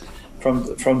had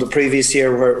from the previous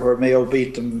year where Mayo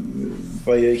beat them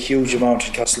by a huge amount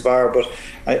at Castlebar, but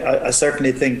I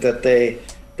certainly think that they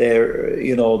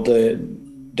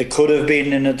could have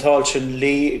been in a Tailteann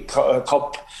League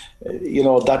Cup.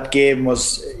 That game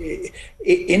was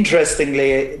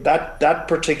interestingly that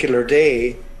particular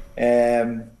day.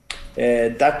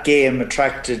 That game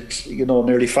attracted,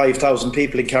 nearly 5,000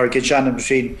 people in Carrick-on-Shannon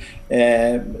between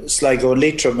Sligo and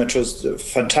Leitrim, which was a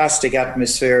fantastic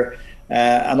atmosphere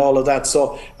and all of that.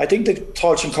 So I think the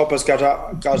Tailteann Cup has got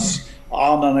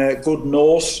on a good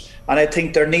note, and I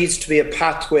think there needs to be a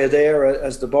pathway there,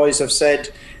 as the boys have said.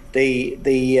 It's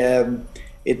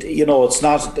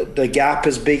not, the gap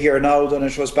is bigger now than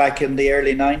it was back in the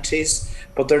early 90s,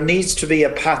 but there needs to be a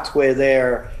pathway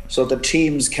there so the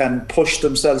teams can push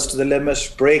themselves to the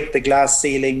limit, break the glass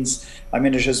ceilings. I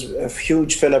mean, it is a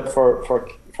huge fill-up for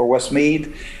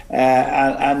Westmeath,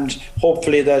 and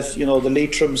hopefully that the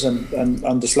Leitrims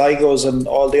and the Sligos and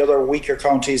all the other weaker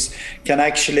counties can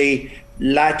actually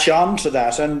latch on to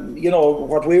that. And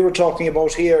what we were talking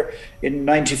about here in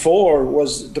 '94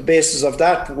 was the basis of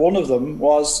that. One of them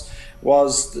was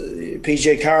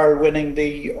PJ Carroll winning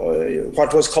the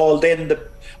what was called then the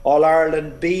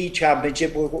All-Ireland B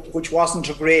Championship, which wasn't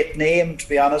a great name, to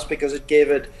be honest, because it gave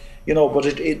it, but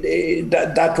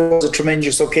that was a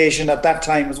tremendous occasion at that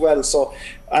time as well. So,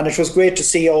 and it was great to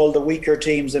see all the weaker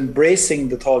teams embracing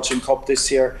the Tailteann Cup this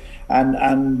year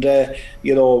and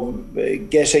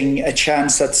getting a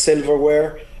chance at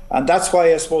silverware. And that's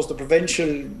why I suppose the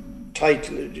provincial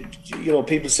title,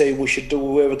 people say we should do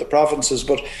away with the provinces,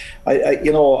 but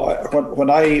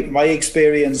my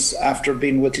experience after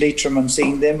being with Leitrim and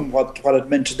seeing them, what it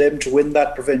meant to them to win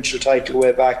that provincial title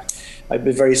way back, I'd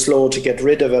be very slow to get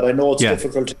rid of it. I know it's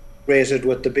difficult integrated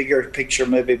with the bigger picture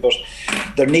maybe, but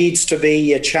there needs to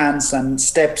be a chance and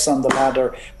steps on the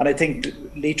ladder, and I think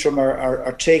Leitrim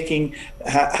have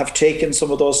taken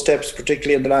some of those steps,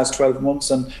 particularly in the last 12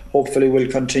 months, and hopefully will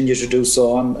continue to do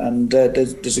so, and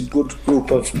there's a good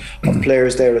group of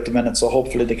players there at the minute, so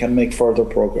hopefully they can make further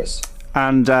progress.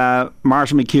 And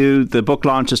Martin McHugh, the book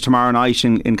launches tomorrow night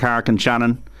in Carrick and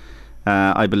Shannon,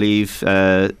 I believe.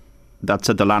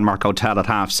 That's at the Landmark Hotel at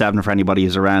 7:30 for anybody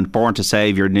who's around. Born to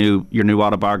Save, your new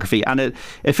autobiography, and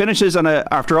it finishes on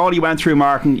after all you went through,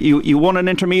 Martin. You won an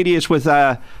intermediate with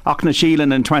Auckland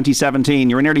in 2017.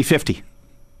 You were nearly 50.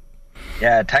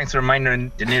 Yeah, thanks for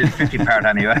reminding the nearly 50 part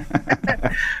anyway.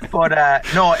 But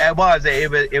no, it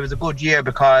was a good year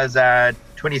because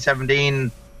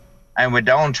 2017 I went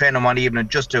down training one evening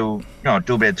just to do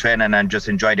a bit of training and just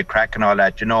enjoy the crack and all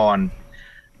that, and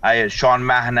Sean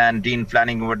Mahon and Dean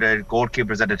Flanagan were the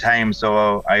goalkeepers at the time,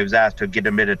 so I was asked to get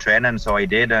a bit of training, so I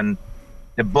did, and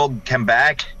the bug came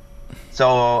back.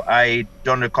 So I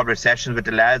done a couple of sessions with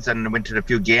the lads and went to a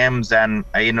few games, and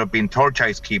I ended up being third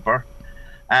choice keeper.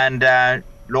 And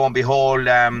lo and behold,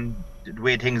 the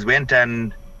way things went,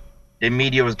 and the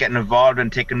media was getting involved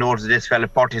and taking notice of this fella,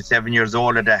 47 years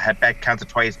old, that had back cancer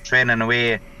twice, training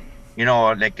away.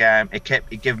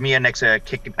 It gave me an extra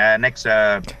kick, an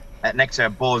extra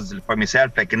buzz for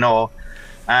myself,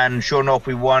 and sure enough,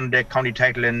 we won the county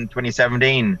title in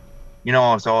 2017,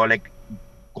 so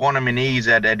going on my knees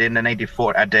at the end of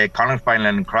 94 at the Conlon final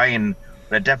and crying,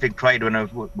 but I definitely cried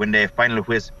when the final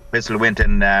whistle went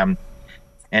in the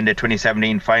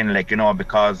 2017 final,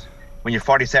 because when you're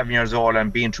 47 years old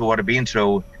and being through what I've been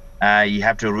through, you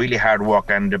have to really hard work,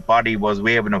 and the body was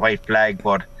waving a white flag,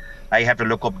 but I have to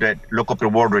look up the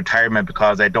word retirement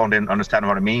because I don't understand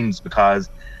what it means, because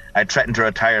I threatened to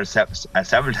retire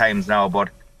several times now, but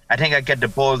I think I get the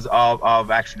buzz of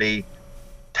actually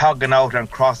tugging out and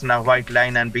crossing that white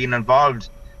line and being involved.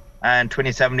 And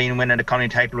 2017 winning the county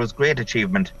title was a great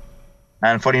achievement.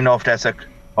 And funny enough, that's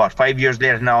 5 years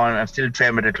later now, and I'm still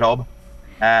training with the club.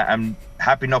 I'm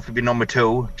happy enough to be number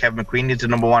 2. Kevin McQueen is the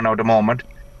number 1 at the moment.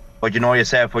 But you know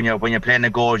yourself, when you're playing the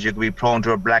goals, you could be prone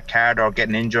to a black card or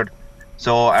getting injured.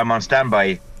 So I'm on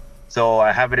standby. So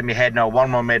I have it in my head now, one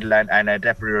more medal, and I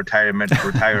definitely retire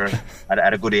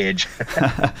at a good age.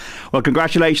 Well,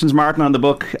 congratulations, Martin, on the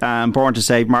book, Born to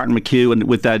Save, Martin McHugh, and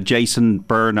with Jason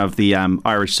Byrne of the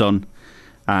Irish Sun.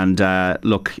 And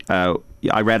look,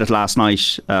 I read it last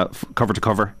night, cover to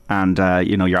cover, and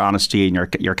your honesty and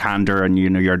your candour, and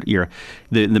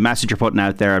the message you're putting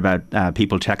out there about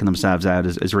people checking themselves out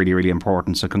is really, really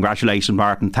important. So congratulations,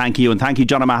 Martin. Thank you, and thank you,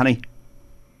 John O'Mahony.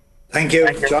 Thank you,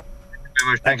 John.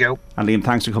 Thank you. And Liam,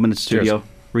 thanks for coming into the studio. Cheers.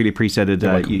 Really appreciated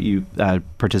you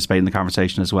participate in the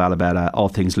conversation as well about all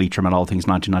things Leitrim and all things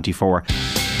 1994.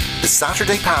 The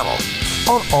Saturday Panel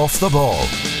on Off the Ball.